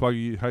supply in, you plug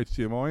your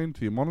HDMI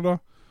into your monitor,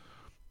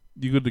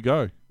 you're good to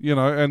go. You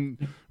know,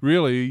 and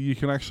really, you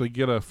can actually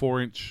get a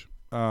 4-inch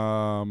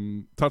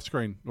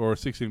touchscreen or a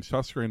 6-inch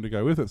touchscreen to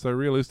go with it. So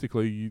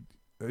realistically,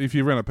 if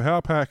you rent a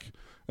power pack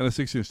and a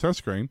 6-inch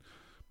touchscreen,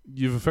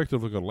 you've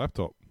effectively got a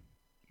laptop.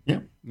 Yeah.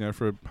 You know,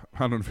 for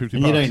 $150.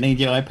 And you don't need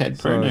your iPad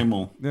Pro no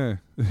more. Yeah.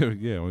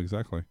 Yeah, well,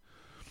 exactly.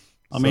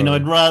 I mean,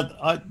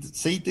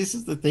 see, this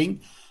is the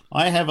thing.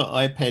 I have an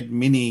iPad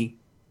mini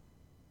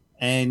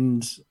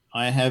and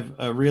I have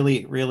a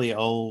really, really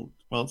old,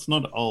 well, it's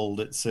not old,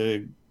 it's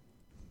a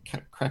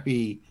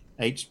crappy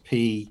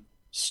HP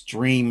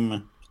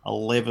Stream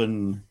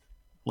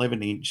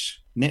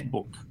 11-inch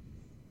netbook,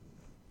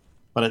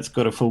 but it's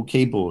got a full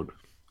keyboard.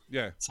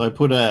 Yeah. So I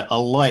put a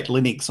light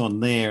Linux on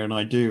there, and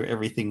I do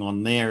everything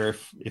on there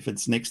if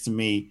it's next to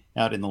me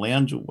out in the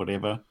lounge or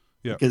whatever.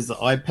 Yeah. Because the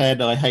iPad,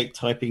 I hate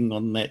typing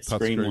on that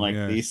screen like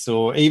yeah. this,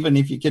 or even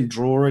if you can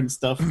draw and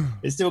stuff,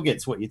 it still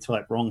gets what you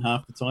type wrong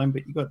half the time,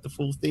 but you got the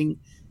full thing,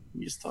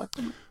 you just type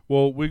them.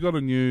 Well, we got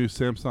a new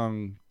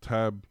Samsung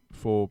Tab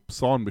for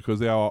Son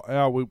because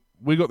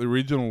we got the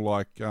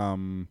original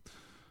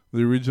the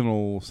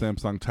original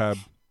Samsung Tab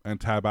and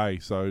Tab A,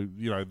 so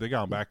you know they're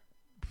going back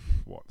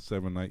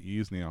 7-8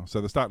 years now,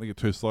 so they're starting to get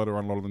too slow to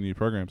run a lot of the new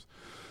programs.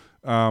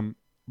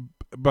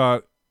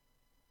 But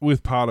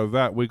with part of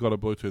that, we got a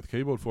Bluetooth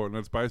keyboard for it, and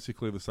it's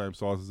basically the same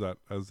size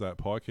as that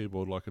Pi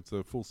keyboard. Like it's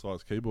a full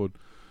size keyboard.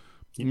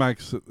 Yeah.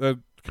 It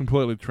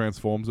completely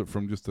transforms it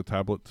from just a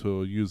tablet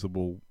to a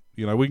usable.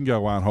 You know, we can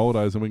go on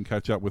holidays and we can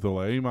catch up with all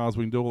our emails.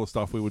 We can do all the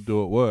stuff we would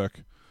do at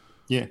work.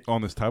 Yeah.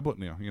 On this tablet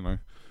now, you know,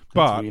 That's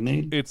but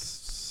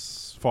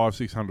it's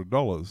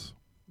 $500-$600,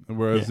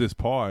 whereas this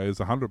Pi is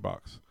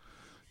 $100.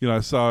 You know,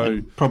 so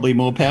and probably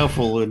more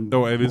powerful and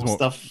it is more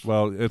stuff.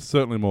 Well, it's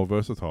certainly more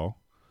versatile.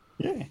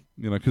 Yeah.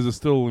 You know, because there's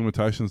still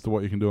limitations to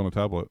what you can do on a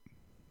tablet.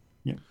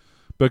 Yeah.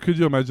 But could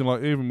you imagine,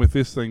 like, even with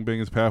this thing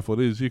being as powerful as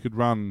it is, you could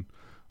run,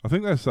 I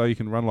think they say you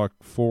can run like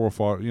 4 or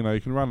 5, you know,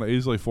 you can run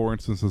easily 4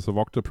 instances of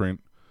Octoprint.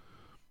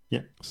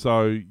 Yeah.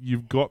 So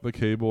you've got the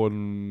keyboard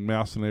and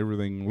mouse and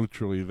everything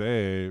literally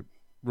there,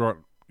 right,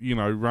 you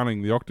know,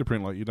 running the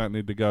Octoprint. Like, you don't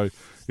need to go,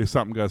 if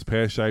something goes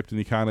pear-shaped and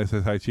you can't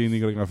SSH in, you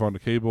got to go find a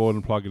keyboard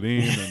and plug it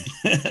in.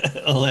 And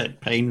all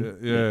that pain.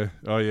 Yeah.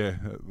 Oh, yeah.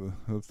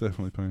 That's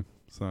definitely pain.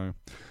 So,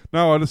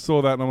 no, I just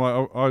saw that and I'm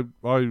like,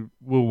 I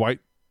will wait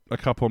a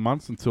couple of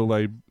months until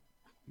they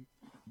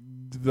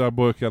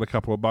work out a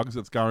couple of bugs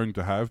it's going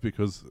to have,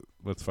 because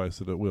let's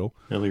face it will.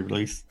 Early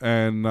release.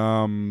 And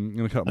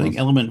in a couple I think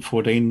Element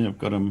 14 have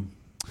got them.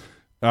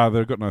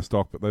 They've got no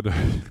stock, but they do.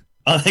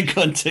 Oh, they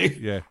got two.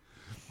 Yeah.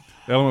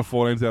 Element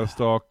 14's out of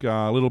stock.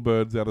 Little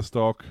Bird's out of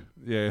stock.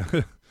 Yeah.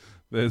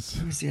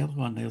 Who's the other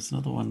one? There was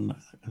another one that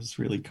was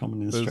really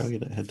common in Australia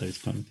that had those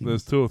kind of things.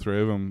 There's 2 or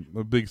 3 of them,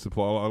 the big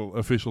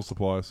official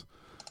suppliers,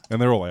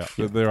 and they're all out.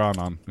 Yeah. There are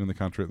none in the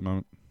country at the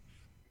moment.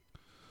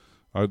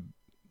 I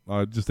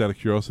just out of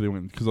curiosity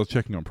went, because I was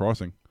checking on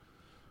pricing.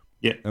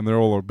 Yeah. And they're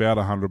all about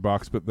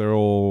 $100, but they're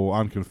all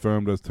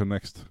unconfirmed as to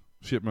next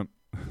shipment.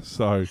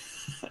 So,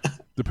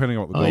 depending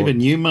on what the dollar... even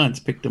Newmart's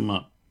picked them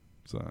up.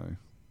 So,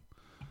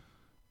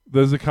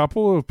 there's a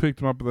couple who have picked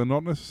them up, but they're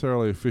not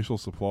necessarily official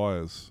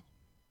suppliers.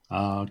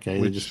 Oh, okay.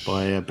 They just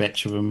buy a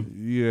batch of them.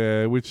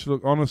 Yeah, which,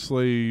 look,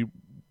 honestly,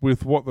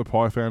 with what the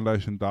Pi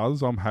Foundation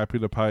does, I'm happy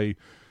to pay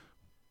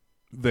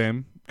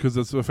them, because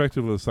it's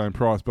effectively the same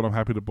price, but I'm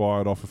happy to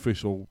buy it off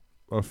official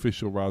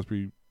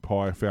Raspberry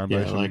Pi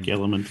Foundation. Yeah, like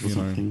Element or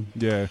something.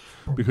 Yeah,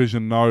 because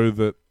you know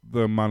that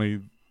the money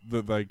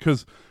that they...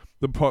 Because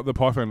the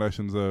Pi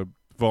Foundation's a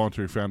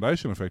voluntary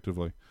foundation,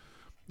 effectively,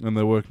 and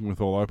they're working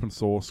with all open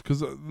source,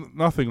 because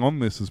nothing on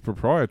this is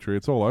proprietary.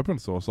 It's all open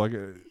source. Like,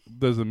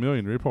 there's a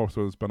million rip-offs,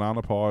 whether it's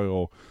Banana Pi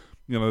or,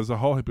 you know, there's a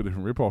whole heap of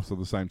different rip-offs of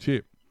the same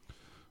chip.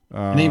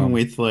 And even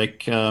with,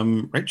 like,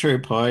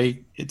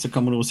 RetroPie, it's a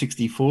Commodore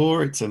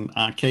 64, it's an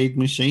arcade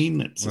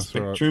machine, it's a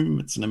Spectrum,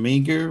 right. It's an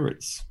Amiga,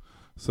 it's...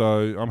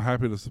 So I'm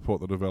happy to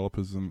support the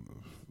developers and,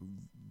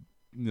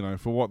 you know,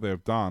 for what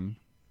they've done.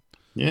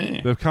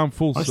 Yeah. They've come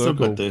full circle. I still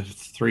got the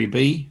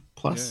 3B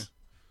Plus.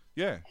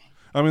 Yeah.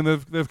 I mean,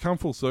 they've come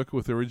full circle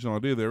with the original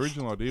idea. The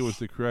original idea was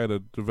to create a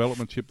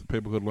development chip that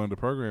people could learn to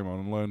program on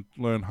and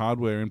learn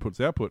hardware inputs,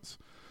 outputs.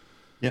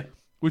 Yeah.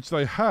 Which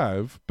they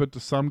have, but to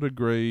some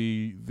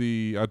degree,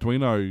 the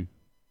Arduino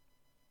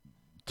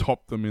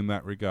topped them in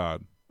that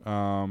regard.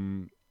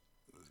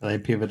 They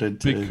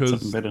pivoted to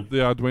something better. The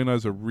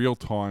Arduino's a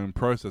real-time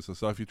processor.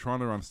 So if you're trying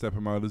to run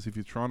stepper motors, if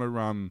you're trying to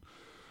run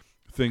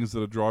things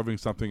that are driving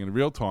something in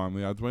real time,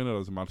 the Arduino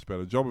does a much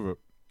better job of it.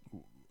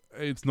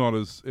 It's not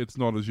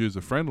as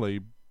user-friendly,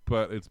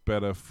 but it's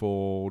better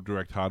for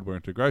direct hardware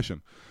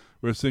integration.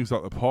 Whereas things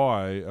like the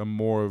Pi are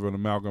more of an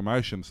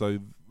amalgamation. So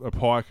a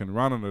Pi can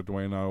run an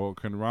Arduino or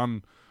can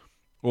run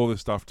all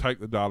this stuff, take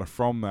the data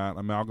from that,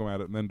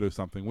 amalgamate it, and then do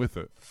something with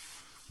it.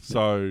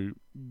 So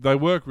they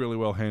work really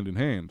well hand in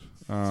hand.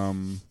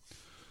 And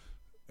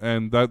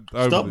that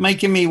Stop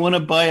making me want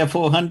to buy a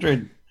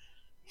 400.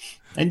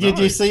 And did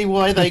you see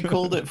why they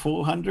called it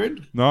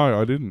 400? No,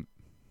 I didn't.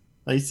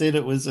 They said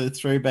it was a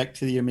throwback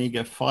to the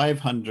Amiga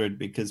 500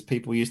 because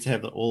people used to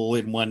have the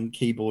all-in-one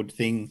keyboard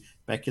thing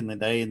back in the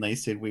day, and they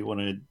said we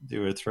want to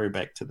do a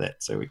throwback to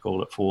that, so we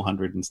called it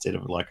 400 instead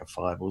of like a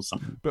 5 or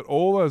something. But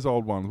all those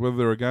old ones, whether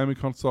they're a gaming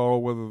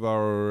console, whether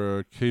they're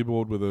a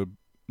keyboard with a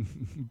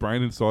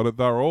brain inside it,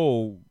 they're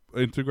all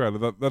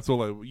integrated. That's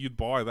all. You'd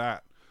buy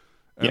that,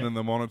 and then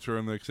the monitor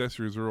and the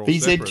accessories are all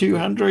separate.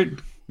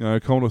 VZ200. You know,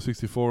 Commodore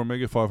 64,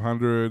 Amiga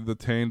 500, the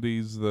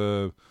Tandys,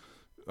 the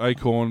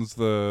Acorns,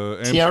 the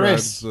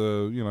Amstrads,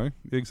 you know,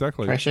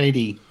 exactly. Crash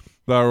 80.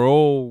 They're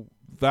all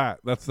that.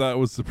 That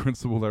was the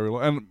principle they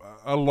relied. And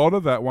a lot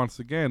of that, once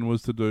again,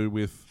 was to do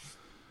with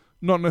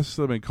not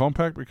necessarily being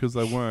compact, because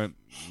they weren't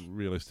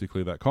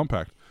realistically that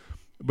compact.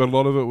 But a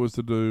lot of it was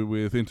to do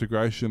with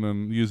integration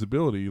and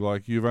usability.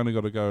 Like, you've only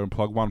got to go and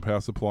plug one power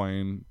supply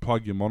in,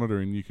 plug your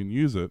monitor in, you can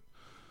use it.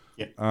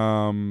 Yeah.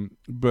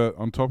 But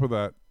on top of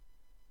that,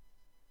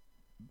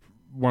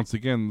 once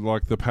again,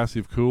 like the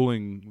passive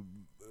cooling,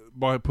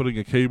 by putting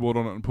a keyboard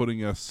on it and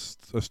putting a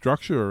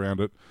structure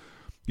around it,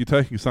 you're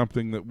taking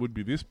something that would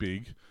be this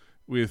big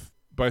with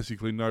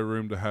basically no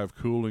room to have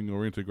cooling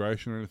or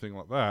integration or anything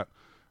like that,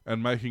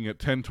 and making it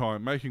 10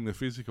 times, making the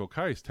physical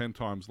case 10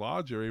 times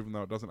larger, even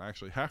though it doesn't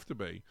actually have to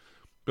be.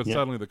 But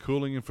suddenly the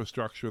cooling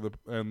infrastructure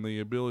and the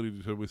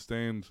ability to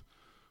withstand,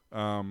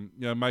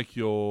 make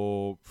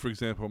your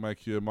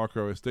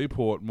micro SD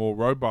port more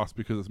robust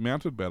because it's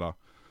mounted better.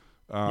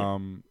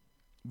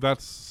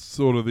 That's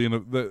sort of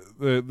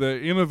they're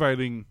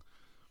innovating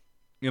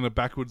in a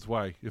backwards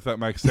way, if that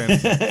makes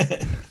sense.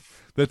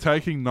 They're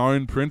taking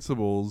known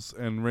principles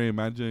and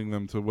reimagining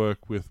them to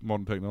work with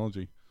modern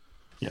technology.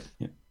 Yeah.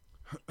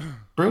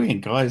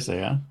 Brilliant guys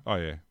they are. Oh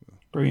yeah,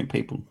 brilliant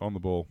people on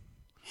the ball.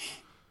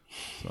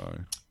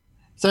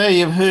 So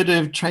you've heard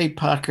of Trey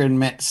Parker and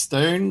Matt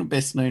Stone,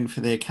 best known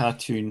for their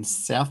cartoon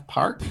South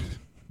Park.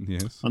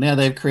 Yes. Well, now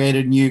they've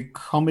created a new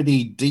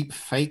comedy deep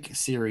fake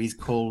series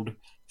called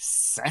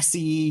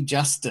Sassy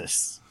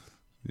Justice.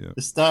 Yeah.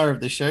 The star of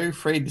the show,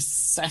 Fred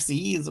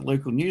Sassy, is a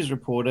local news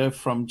reporter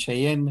from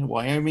Cheyenne,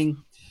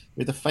 Wyoming,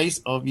 with the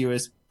face of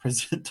US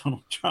President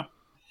Donald Trump.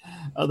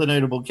 Other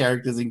notable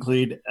characters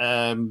include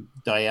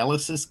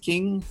Dialysis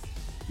King,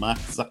 Mark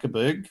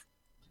Zuckerberg,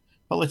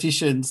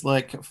 politicians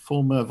like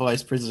former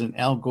Vice President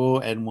Al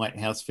Gore, and White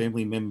House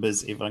family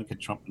members Ivanka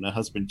Trump and her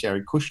husband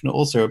Jared Kushner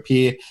also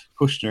appear.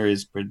 Kushner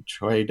is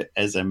portrayed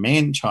as a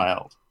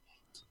man-child.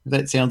 If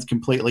that sounds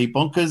completely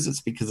bonkers, it's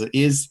because it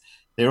is.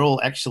 They're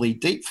all actually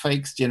deep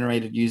fakes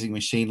generated using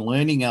machine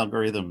learning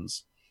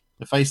algorithms.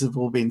 The faces have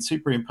all been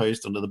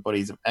superimposed onto the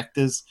bodies of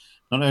actors.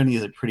 Not only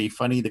is it pretty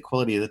funny, the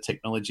quality of the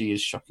technology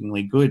is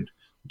shockingly good.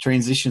 The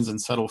transitions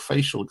and subtle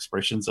facial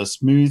expressions are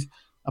smooth,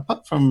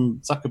 apart from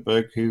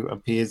Zuckerberg, who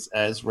appears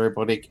as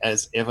robotic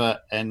as ever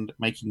and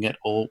making it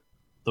all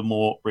the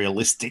more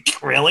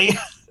realistic, really.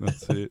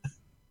 That's it.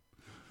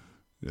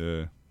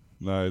 Yeah.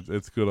 No,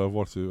 it's good. I've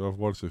watched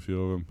a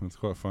few of them. It's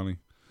quite funny.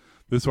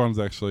 This one's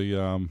actually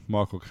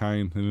Michael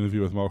Caine, an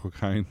interview with Michael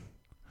Caine.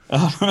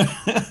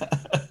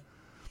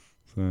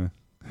 So.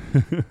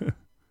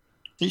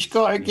 He's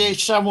got to get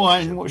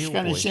someone what's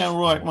going to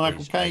sound like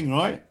Michael Caine,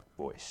 right?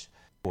 Voice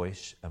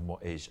and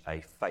what is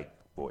a fake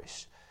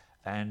voice.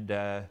 And,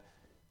 a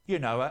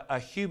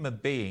human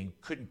being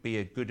couldn't be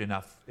a good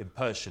enough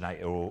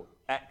impersonator or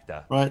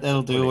actor. Right,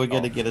 that'll do. We're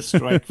going to get a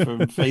strike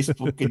from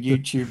Facebook and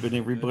YouTube and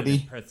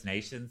everybody.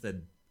 Impersonations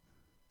and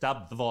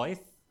dub the voice.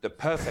 The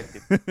perfect.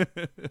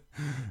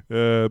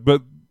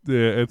 But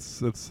yeah,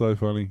 it's so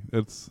funny.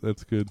 It's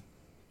good.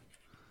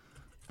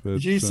 But,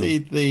 did you see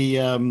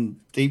the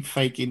deep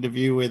fake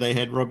interview where they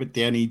had Robert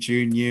Downey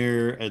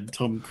Jr. and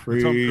Tom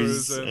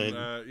Cruise and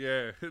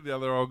the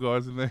other old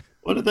guys in there?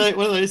 What are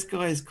those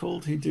guys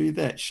called who do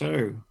that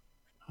show?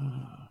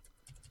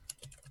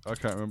 I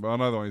can't remember. I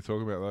know the one you're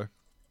talking about though.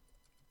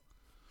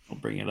 I'll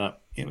bring it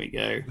up. Here we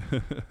go.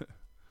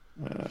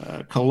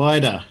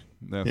 Collider.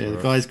 That's the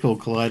right. guy's called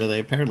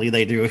Collider.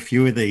 They do a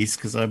few of these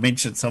because I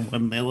mentioned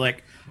someone. They're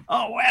like,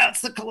 "Oh wow,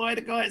 it's the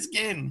Collider guys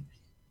again."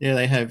 Yeah,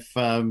 they have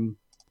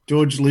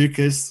George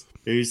Lucas,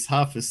 who's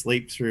half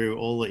asleep through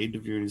all the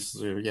interviews.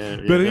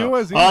 But he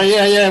always is. Oh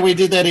yeah, we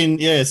did that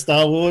in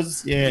Star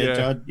Wars.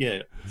 Yeah.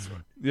 Yeah.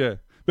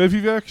 But if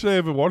you've actually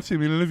ever watched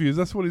him in interviews,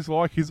 that's what he's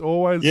like. He's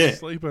always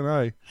sleeping,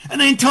 eh?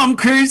 And then Tom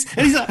Cruise,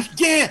 and he's like,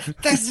 yeah,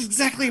 that's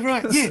exactly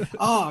right. Yeah.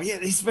 Oh, yeah,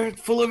 he's very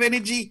full of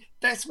energy.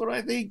 That's what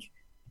I think.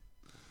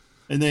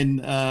 And then,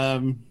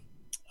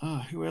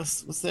 who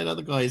else? What's that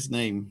other guy's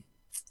name?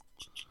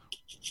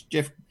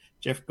 Jeff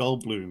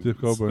Goldblum. Jeff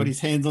Goldblum. He's got his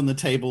hands on the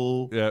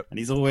table, and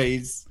he's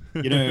always,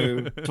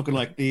 talking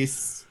like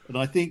this. And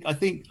I think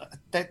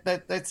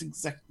that's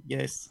exactly,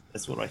 yes,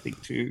 that's what I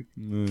think too.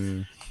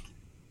 Mm.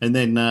 And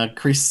then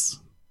Chris,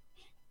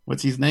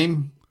 what's his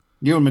name?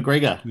 Ewan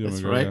McGregor.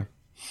 That's right.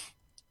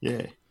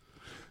 Yeah.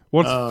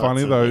 What's Oh,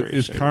 funny it's a though very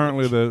is shady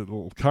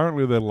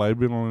currently they're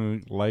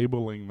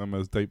labeling them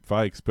as deep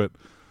fakes, but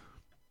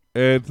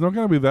it's not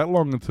going to be that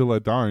long until they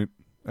don't,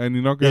 and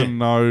you're not going to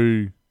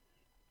know.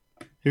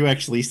 Who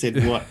actually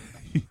said what?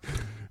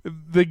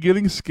 They're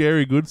getting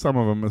scary good, some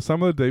of them. And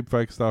some of the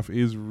deepfake stuff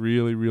is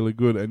really, really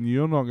good. And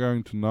you're not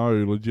going to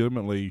know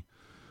legitimately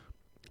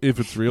if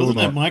it's real Wasn't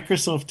or it not.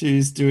 Microsoft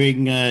who's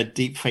doing a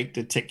deepfake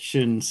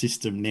detection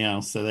system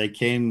now, so they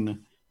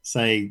can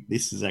say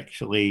this is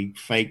actually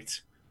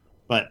faked.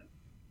 But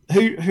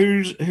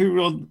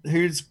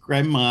whose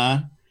grandma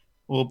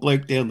or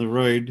bloke down the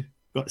road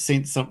got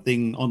sent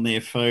something on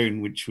their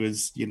phone, which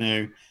was,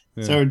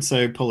 so and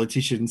so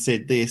politician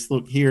said this.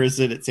 Look, here is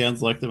it. It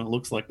sounds like them. It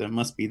looks like them. It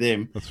must be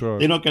them. That's right.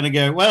 They're not going to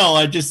go, well,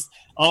 I'll just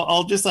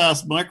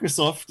ask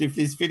Microsoft if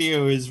this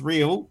video is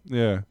real.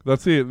 Yeah,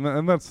 that's it.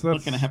 And that's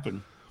Not going to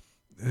happen.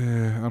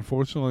 Yeah,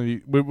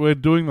 unfortunately, we're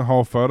doing the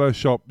whole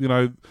Photoshop.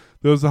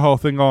 There was the whole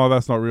thing, oh,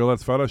 that's not real,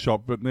 that's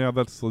Photoshop. But now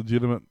that's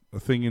legitimate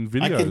thing in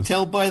videos. I can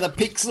tell by the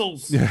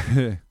pixels.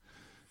 Yeah.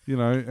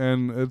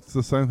 And it's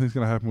the same thing's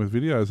going to happen with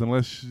videos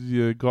unless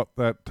you got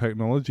that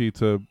technology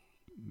to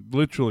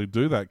literally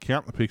do that,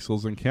 count the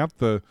pixels and count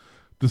the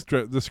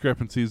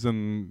discrepancies,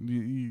 and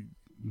you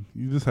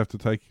just have to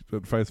take it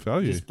at face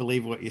value. Just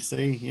believe what you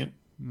see, yep.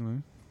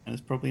 And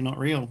it's probably not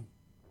real.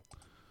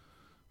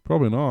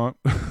 Probably not.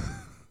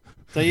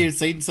 So you've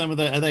seen some of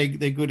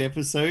they're good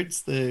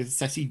episodes, the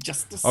Sassy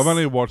Justice? I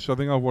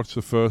think I've watched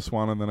the first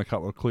one and then a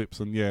couple of clips,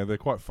 and yeah, they're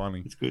quite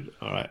funny. It's good.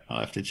 All right, I'll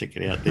have to check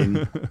it out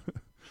then.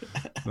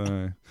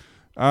 No.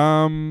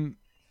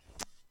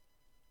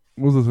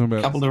 What was I talking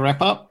about? Couple to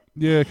wrap up.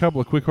 Yeah, a couple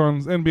of quick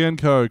ones. NBN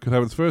Co. could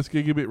have its first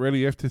gigabit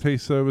ready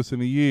FTT service in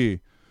a year,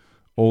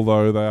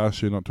 although they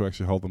ask you not to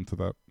actually hold them to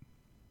that.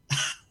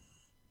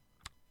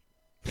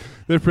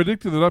 They've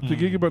predicted that up to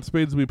gigabit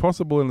speeds will be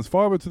possible in its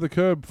fibre to the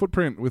curb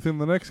footprint within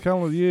the next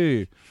calendar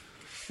year,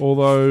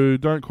 although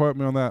don't quote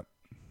me on that.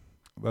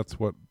 That's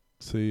what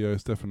CEO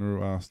Stefan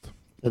Roux asked.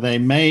 So they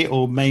may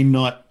or may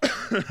not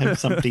have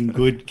something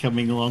good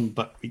coming along,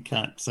 but we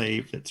can't say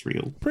if it's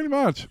real. Pretty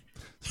much.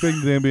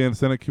 Speaking to the NBN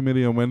Senate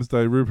Committee on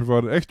Wednesday, Roux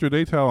provided extra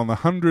detail on the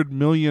 $100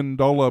 million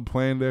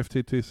planned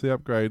FTTC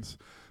upgrades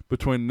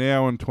between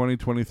now and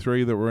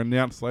 2023 that were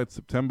announced late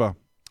September.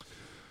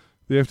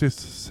 The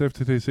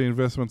FTTC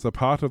investments are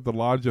part of the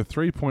larger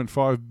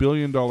 $3.5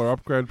 billion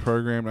upgrade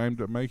program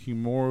aimed at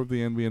making more of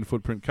the NBN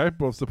footprint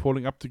capable of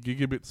supporting up to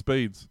gigabit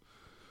speeds.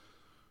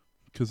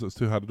 Because it was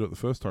too hard to do it the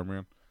first time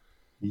around.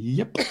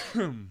 Yep.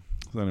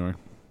 So anyway.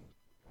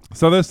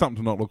 So there's something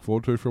to not look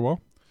forward to for a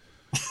while.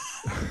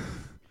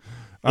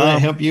 Will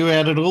that help you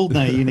out at all?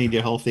 No, you need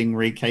your whole thing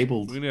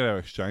recabled. We need our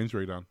exchange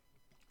redone.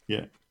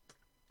 Yeah.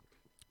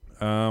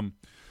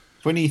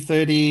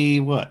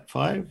 2030, what,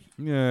 5?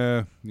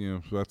 Yeah.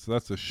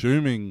 That's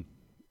assuming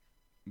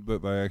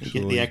that they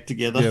actually get the act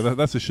together. Yeah,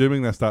 that's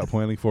assuming they start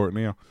planning for it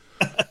now.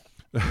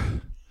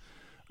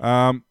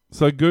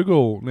 So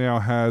Google now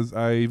has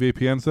a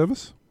VPN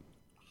service.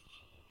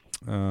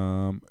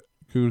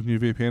 Google's new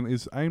VPN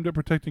is aimed at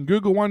protecting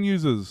Google One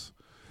users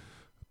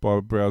by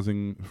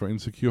browsing for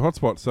insecure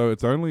hotspots. So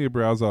it's only a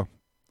browser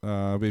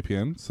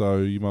VPN, so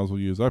you might as well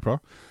use Opera.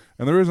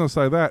 And the reason I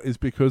say that is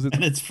because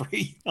it's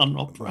free on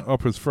Opera.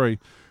 Opera's free.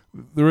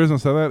 The reason I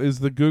say that is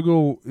that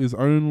Google is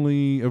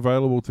only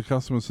available to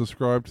customers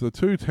subscribed to the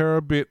 2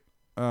 terabit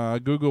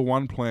Google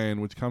One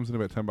plan, which comes in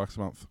about $10 a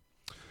month.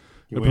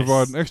 It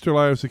provides an extra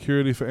layer of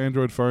security for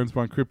Android phones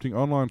by encrypting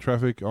online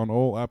traffic on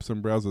all apps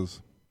and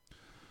browsers.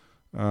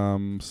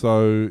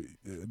 So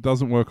it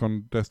doesn't work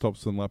on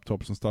desktops and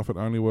laptops and stuff. It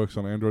only works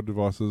on Android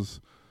devices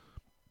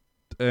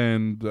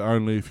and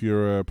only if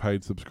you're a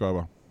paid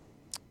subscriber.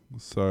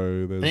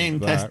 So there's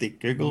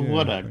fantastic, that. Google. Yeah,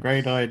 what a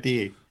great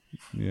idea.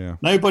 Yeah.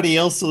 Nobody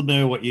else will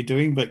know what you're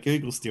doing, but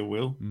Google still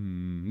will.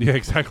 Yeah,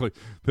 exactly.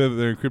 They're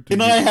encrypting.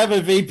 Can I have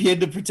a VPN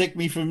to protect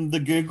me from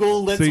the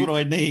Google? That's what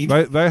I need.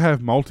 They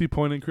have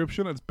multi-point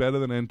encryption. It's better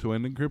than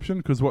end-to-end encryption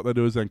because what they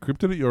do is they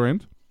encrypt it at your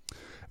end,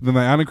 then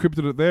they unencrypt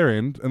it at their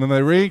end, and then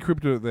they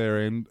re-encrypt it at their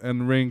end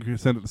and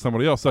send it to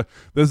somebody else. So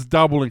there's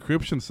double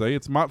encryption, see?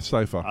 It's much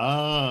safer.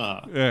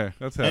 Yeah,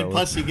 that's how it works.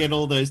 Plus you get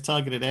all those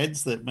targeted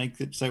ads that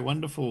make it so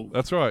wonderful.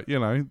 That's right.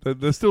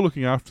 They're still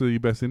looking after your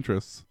best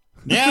interests.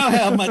 Now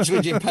how much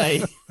would you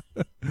pay?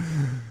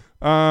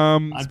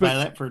 I'd pay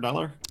that for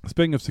 $1.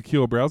 Speaking of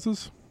secure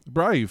browsers,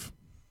 Brave.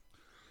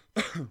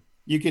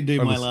 You can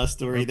do my last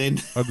story then.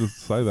 I'll just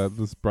say that.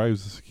 This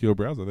Brave's a secure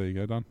browser. There you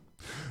go, done.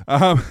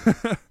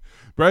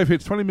 Brave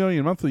hits 20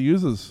 million monthly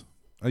users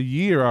a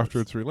year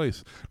after its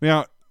release.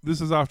 Now,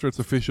 this is after its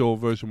official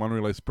version 1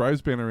 release.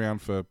 Brave's been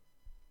around for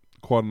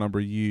quite a number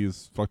of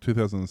years, like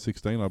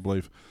 2016, I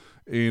believe,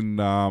 in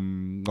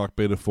like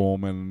beta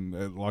form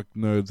and like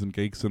nerds and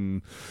geeks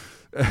and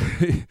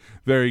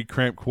very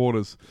cramped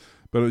quarters.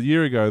 But a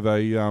year ago,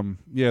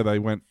 they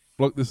went,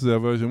 look, this is our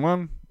version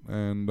 1,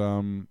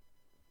 and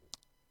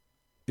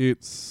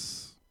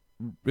it's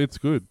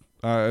good.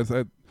 I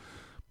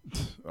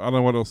don't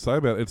know what else to say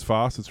about it. It's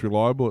fast, it's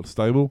reliable, it's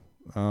stable,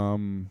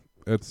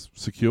 it's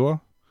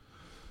secure.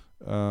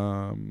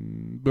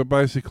 But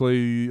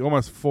basically,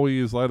 almost 4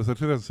 years later, so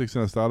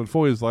 2016 I started,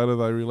 4 years later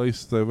they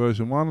released their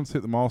version 1 and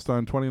hit the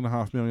milestone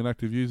 20.5 million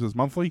active users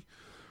monthly.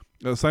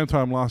 At the same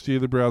time last year,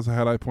 the browser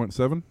had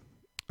 8.7.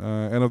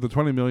 And of the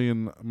 20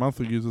 million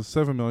monthly users,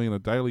 7 million are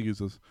daily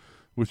users,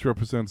 which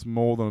represents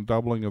more than a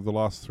doubling of the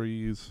last 3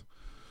 years.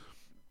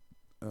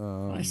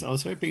 Nice. I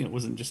was hoping it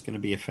wasn't just going to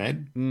be a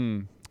fad.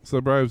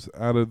 So Brave's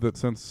added that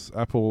since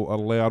Apple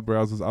allowed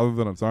browsers other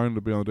than its own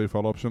to be on the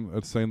default option,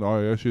 it's seen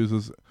iOS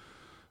users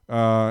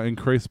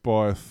increase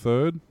by a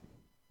third.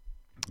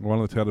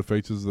 One of the touted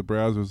features of the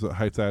browser is that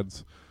hates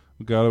ads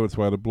will go out of its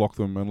way to block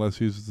them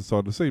unless users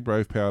decide to see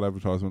Brave-powered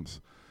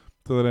advertisements.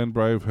 To that end,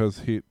 Brave has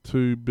hit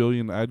 2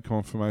 billion ad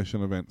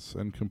confirmation events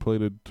and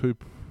completed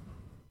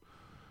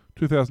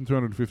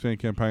 2,215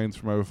 campaigns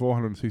from over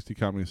 460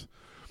 companies.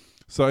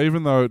 So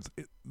even though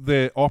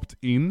they're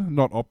opt-in,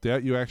 not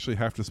opt-out, you actually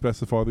have to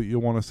specify that you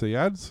want to see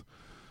ads.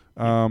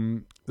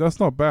 That's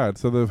not bad.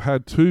 So they've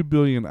had 2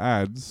 billion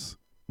ads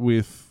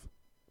with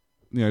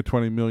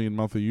 20 million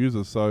monthly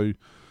users. So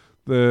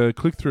the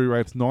click-through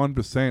rate's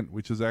 9%,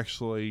 which is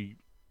actually,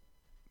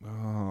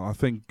 I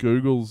think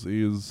Google's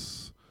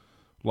is,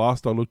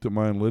 last I looked at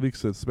my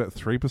analytics, it's about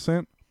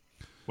 3%.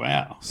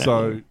 Wow.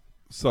 So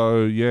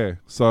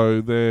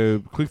their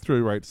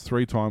click-through rate's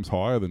 3 times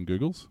higher than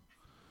Google's.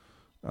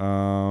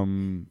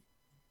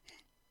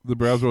 The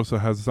browser also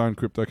has its own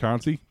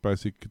cryptocurrency,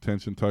 basic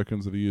attention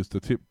tokens that are used to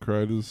tip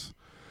creators.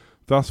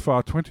 Thus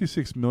far,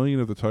 26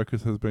 million of the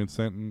tokens has been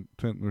sent and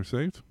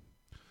received.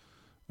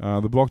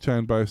 The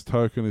blockchain-based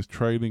token is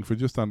trading for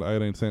just under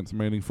 18 cents,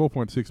 meaning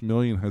 4.6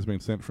 million has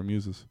been sent from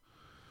users.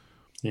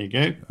 There you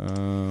go.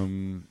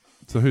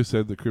 So who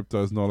said that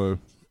crypto is not a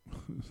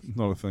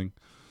thing?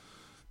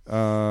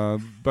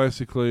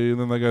 Basically, and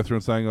then they go through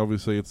and saying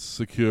obviously it's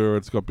secure,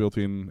 it's got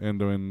built-in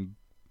end-to-end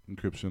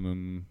encryption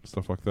and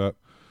stuff like that.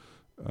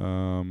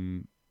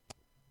 In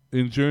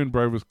June,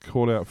 Brave was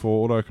called out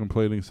for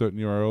auto-completing certain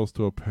URLs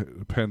to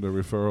append a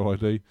referral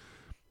ID,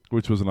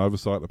 which was an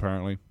oversight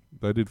apparently.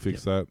 They did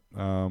fix that.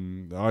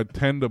 I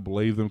tend to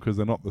believe them because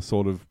they're not the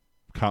sort of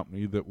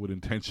company that would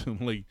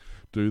intentionally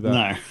do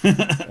that.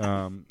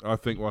 No. I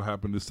think what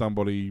happened is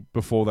somebody,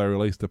 before they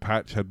released a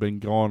patch, had been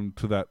gone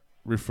to that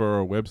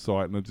referral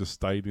website and it just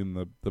stayed in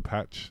the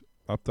patch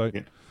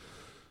update.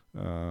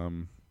 Yeah.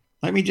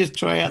 Let me just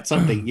try out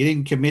something. You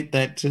didn't commit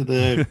that to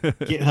the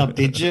GitHub,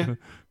 did you?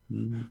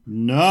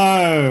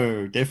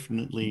 No,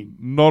 definitely.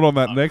 Not on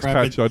that next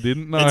patch, I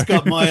didn't. No. It's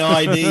got my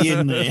ID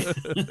in there.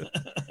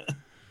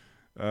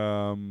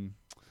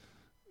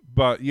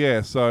 But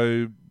yeah,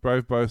 so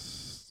Brave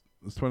boasts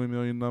this 20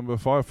 million number.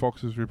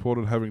 Firefox is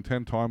reported having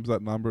 10 times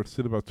that number. It's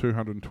still about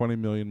 220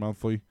 million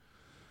monthly.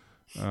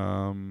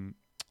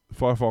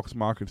 Firefox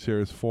market share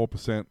is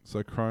 4%,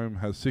 so Chrome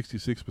has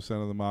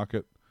 66% of the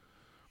market,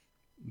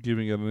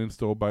 giving it an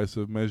install base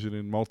of measured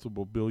in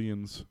multiple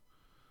billions.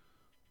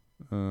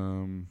 But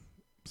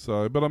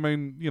I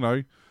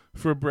mean,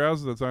 for a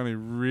browser that's only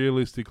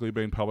realistically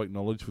been public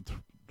knowledge for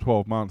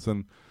 12 months,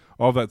 and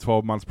of that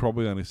 12 months,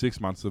 probably only 6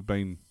 months have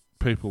been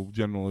people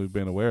generally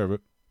been aware of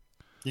it.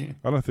 Yeah.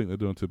 I don't think they're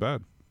doing too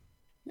bad.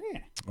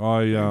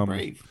 Yeah.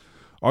 Brave.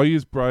 I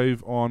use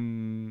Brave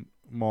on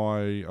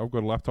I've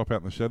got a laptop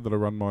out in the shed that I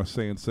run my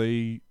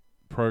CNC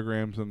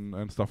programs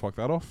and stuff like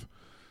that off.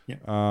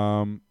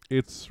 Yeah.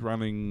 It's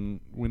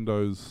running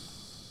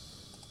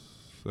Windows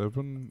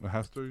 7. It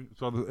has to.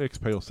 It's either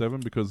XP or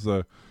 7 because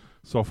the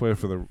software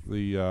for the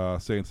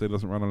CNC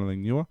doesn't run on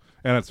anything newer,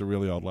 and it's a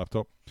really old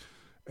laptop.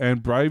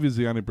 And Brave is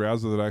the only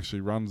browser that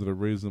actually runs at a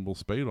reasonable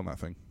speed on that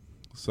thing.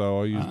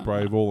 So I use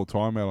Brave all the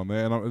time out on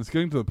there, and it's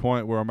getting to the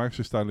point where I'm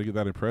actually starting to get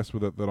that impressed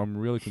with it that I'm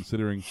really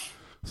considering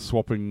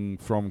swapping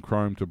from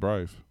Chrome to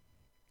Brave.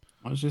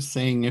 I was just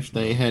seeing if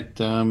they had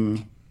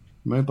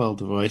mobile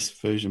device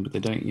version, but they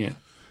don't yet.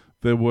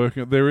 They're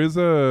working. There is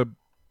a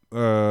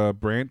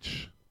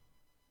branch,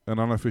 an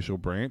unofficial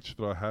branch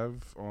that I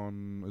have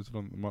on. It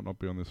might not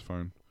be on this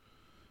phone.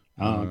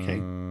 Oh, okay.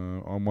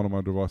 On one of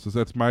my devices.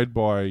 That's made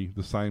by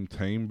the same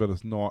team, but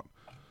it's not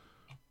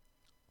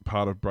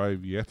part of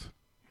Brave yet.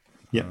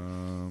 Yep.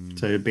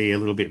 So it'd be a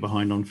little bit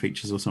behind on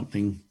features or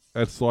something.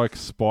 It's like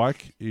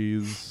Spike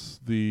is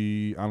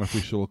the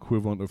unofficial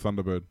equivalent of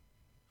Thunderbird.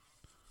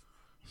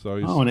 So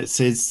and it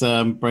says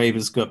Brave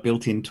has got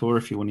built-in Tor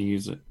if you want to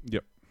use it.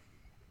 Yep.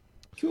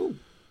 Cool.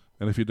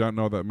 And if you don't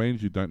know what that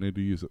means, you don't need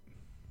to use it.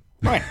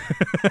 Right.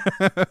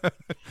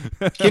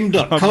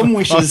 Kim.com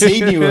wishes he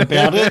knew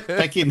about it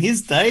back in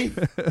his day.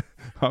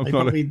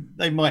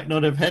 They might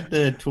not have had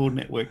the Tor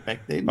network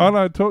back then. Oh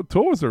no,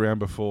 Tor was around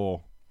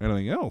before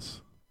anything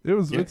else.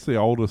 It's the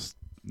oldest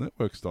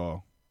network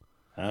style.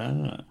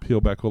 Peel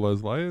back all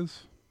those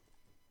layers.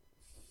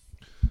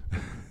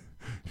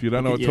 If you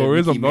don't know what Tor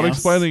is, I'm not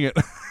explaining it.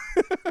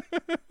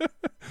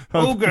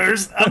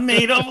 Ogres are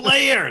made of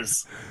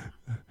layers.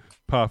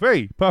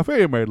 Parfait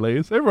are made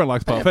layers. Everyone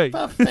likes parfait.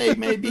 Parfait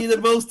may be the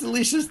most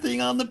delicious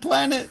thing on the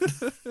planet.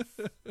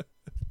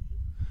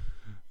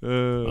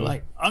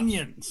 Like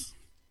onions.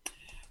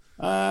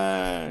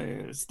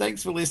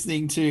 Thanks for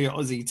listening to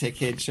Aussie Tech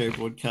Head Show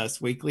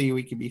broadcast weekly.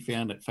 We can be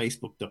found at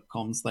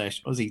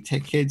facebook.com/Aussie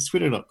Tech Heads,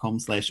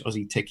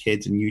 twitter.com/Aussie Tech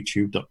Heads, and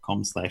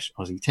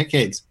youtube.com/Aussie Tech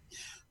Heads.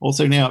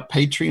 Also now at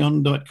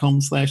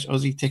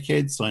patreon.com/Aussie Tech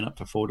Heads. Sign up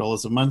for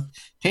 $4 a month,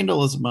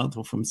 $10 a month,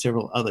 or from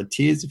several other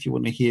tiers if you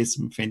want to hear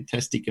some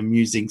fantastic,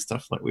 amusing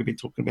stuff like we've been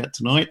talking about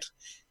tonight.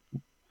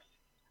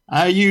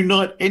 Are you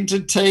not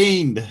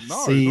entertained?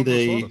 No, See not the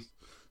the slightest.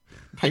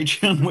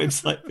 Patreon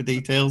website for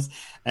details,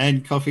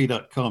 and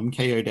coffee.com,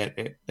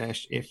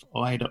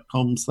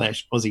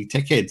 ko-fi.com/Aussie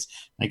Tech Heads.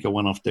 Make a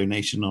one-off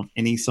donation of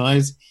any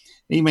size.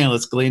 Email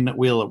us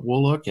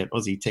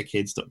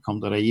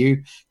glenn@wheeler@warlock@aussietechheads.com.au.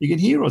 You can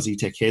hear Aussie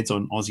Tech Heads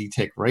on Aussie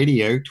Tech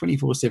Radio,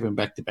 24/7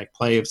 back-to-back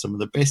play of some of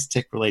the best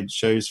tech-related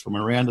shows from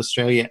around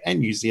Australia and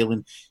New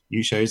Zealand.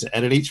 New shows are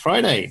added each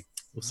Friday.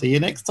 We'll see you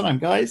next time,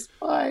 guys.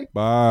 Bye.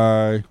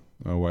 Bye.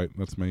 Oh, wait,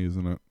 that's me,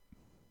 isn't it?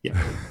 Yeah.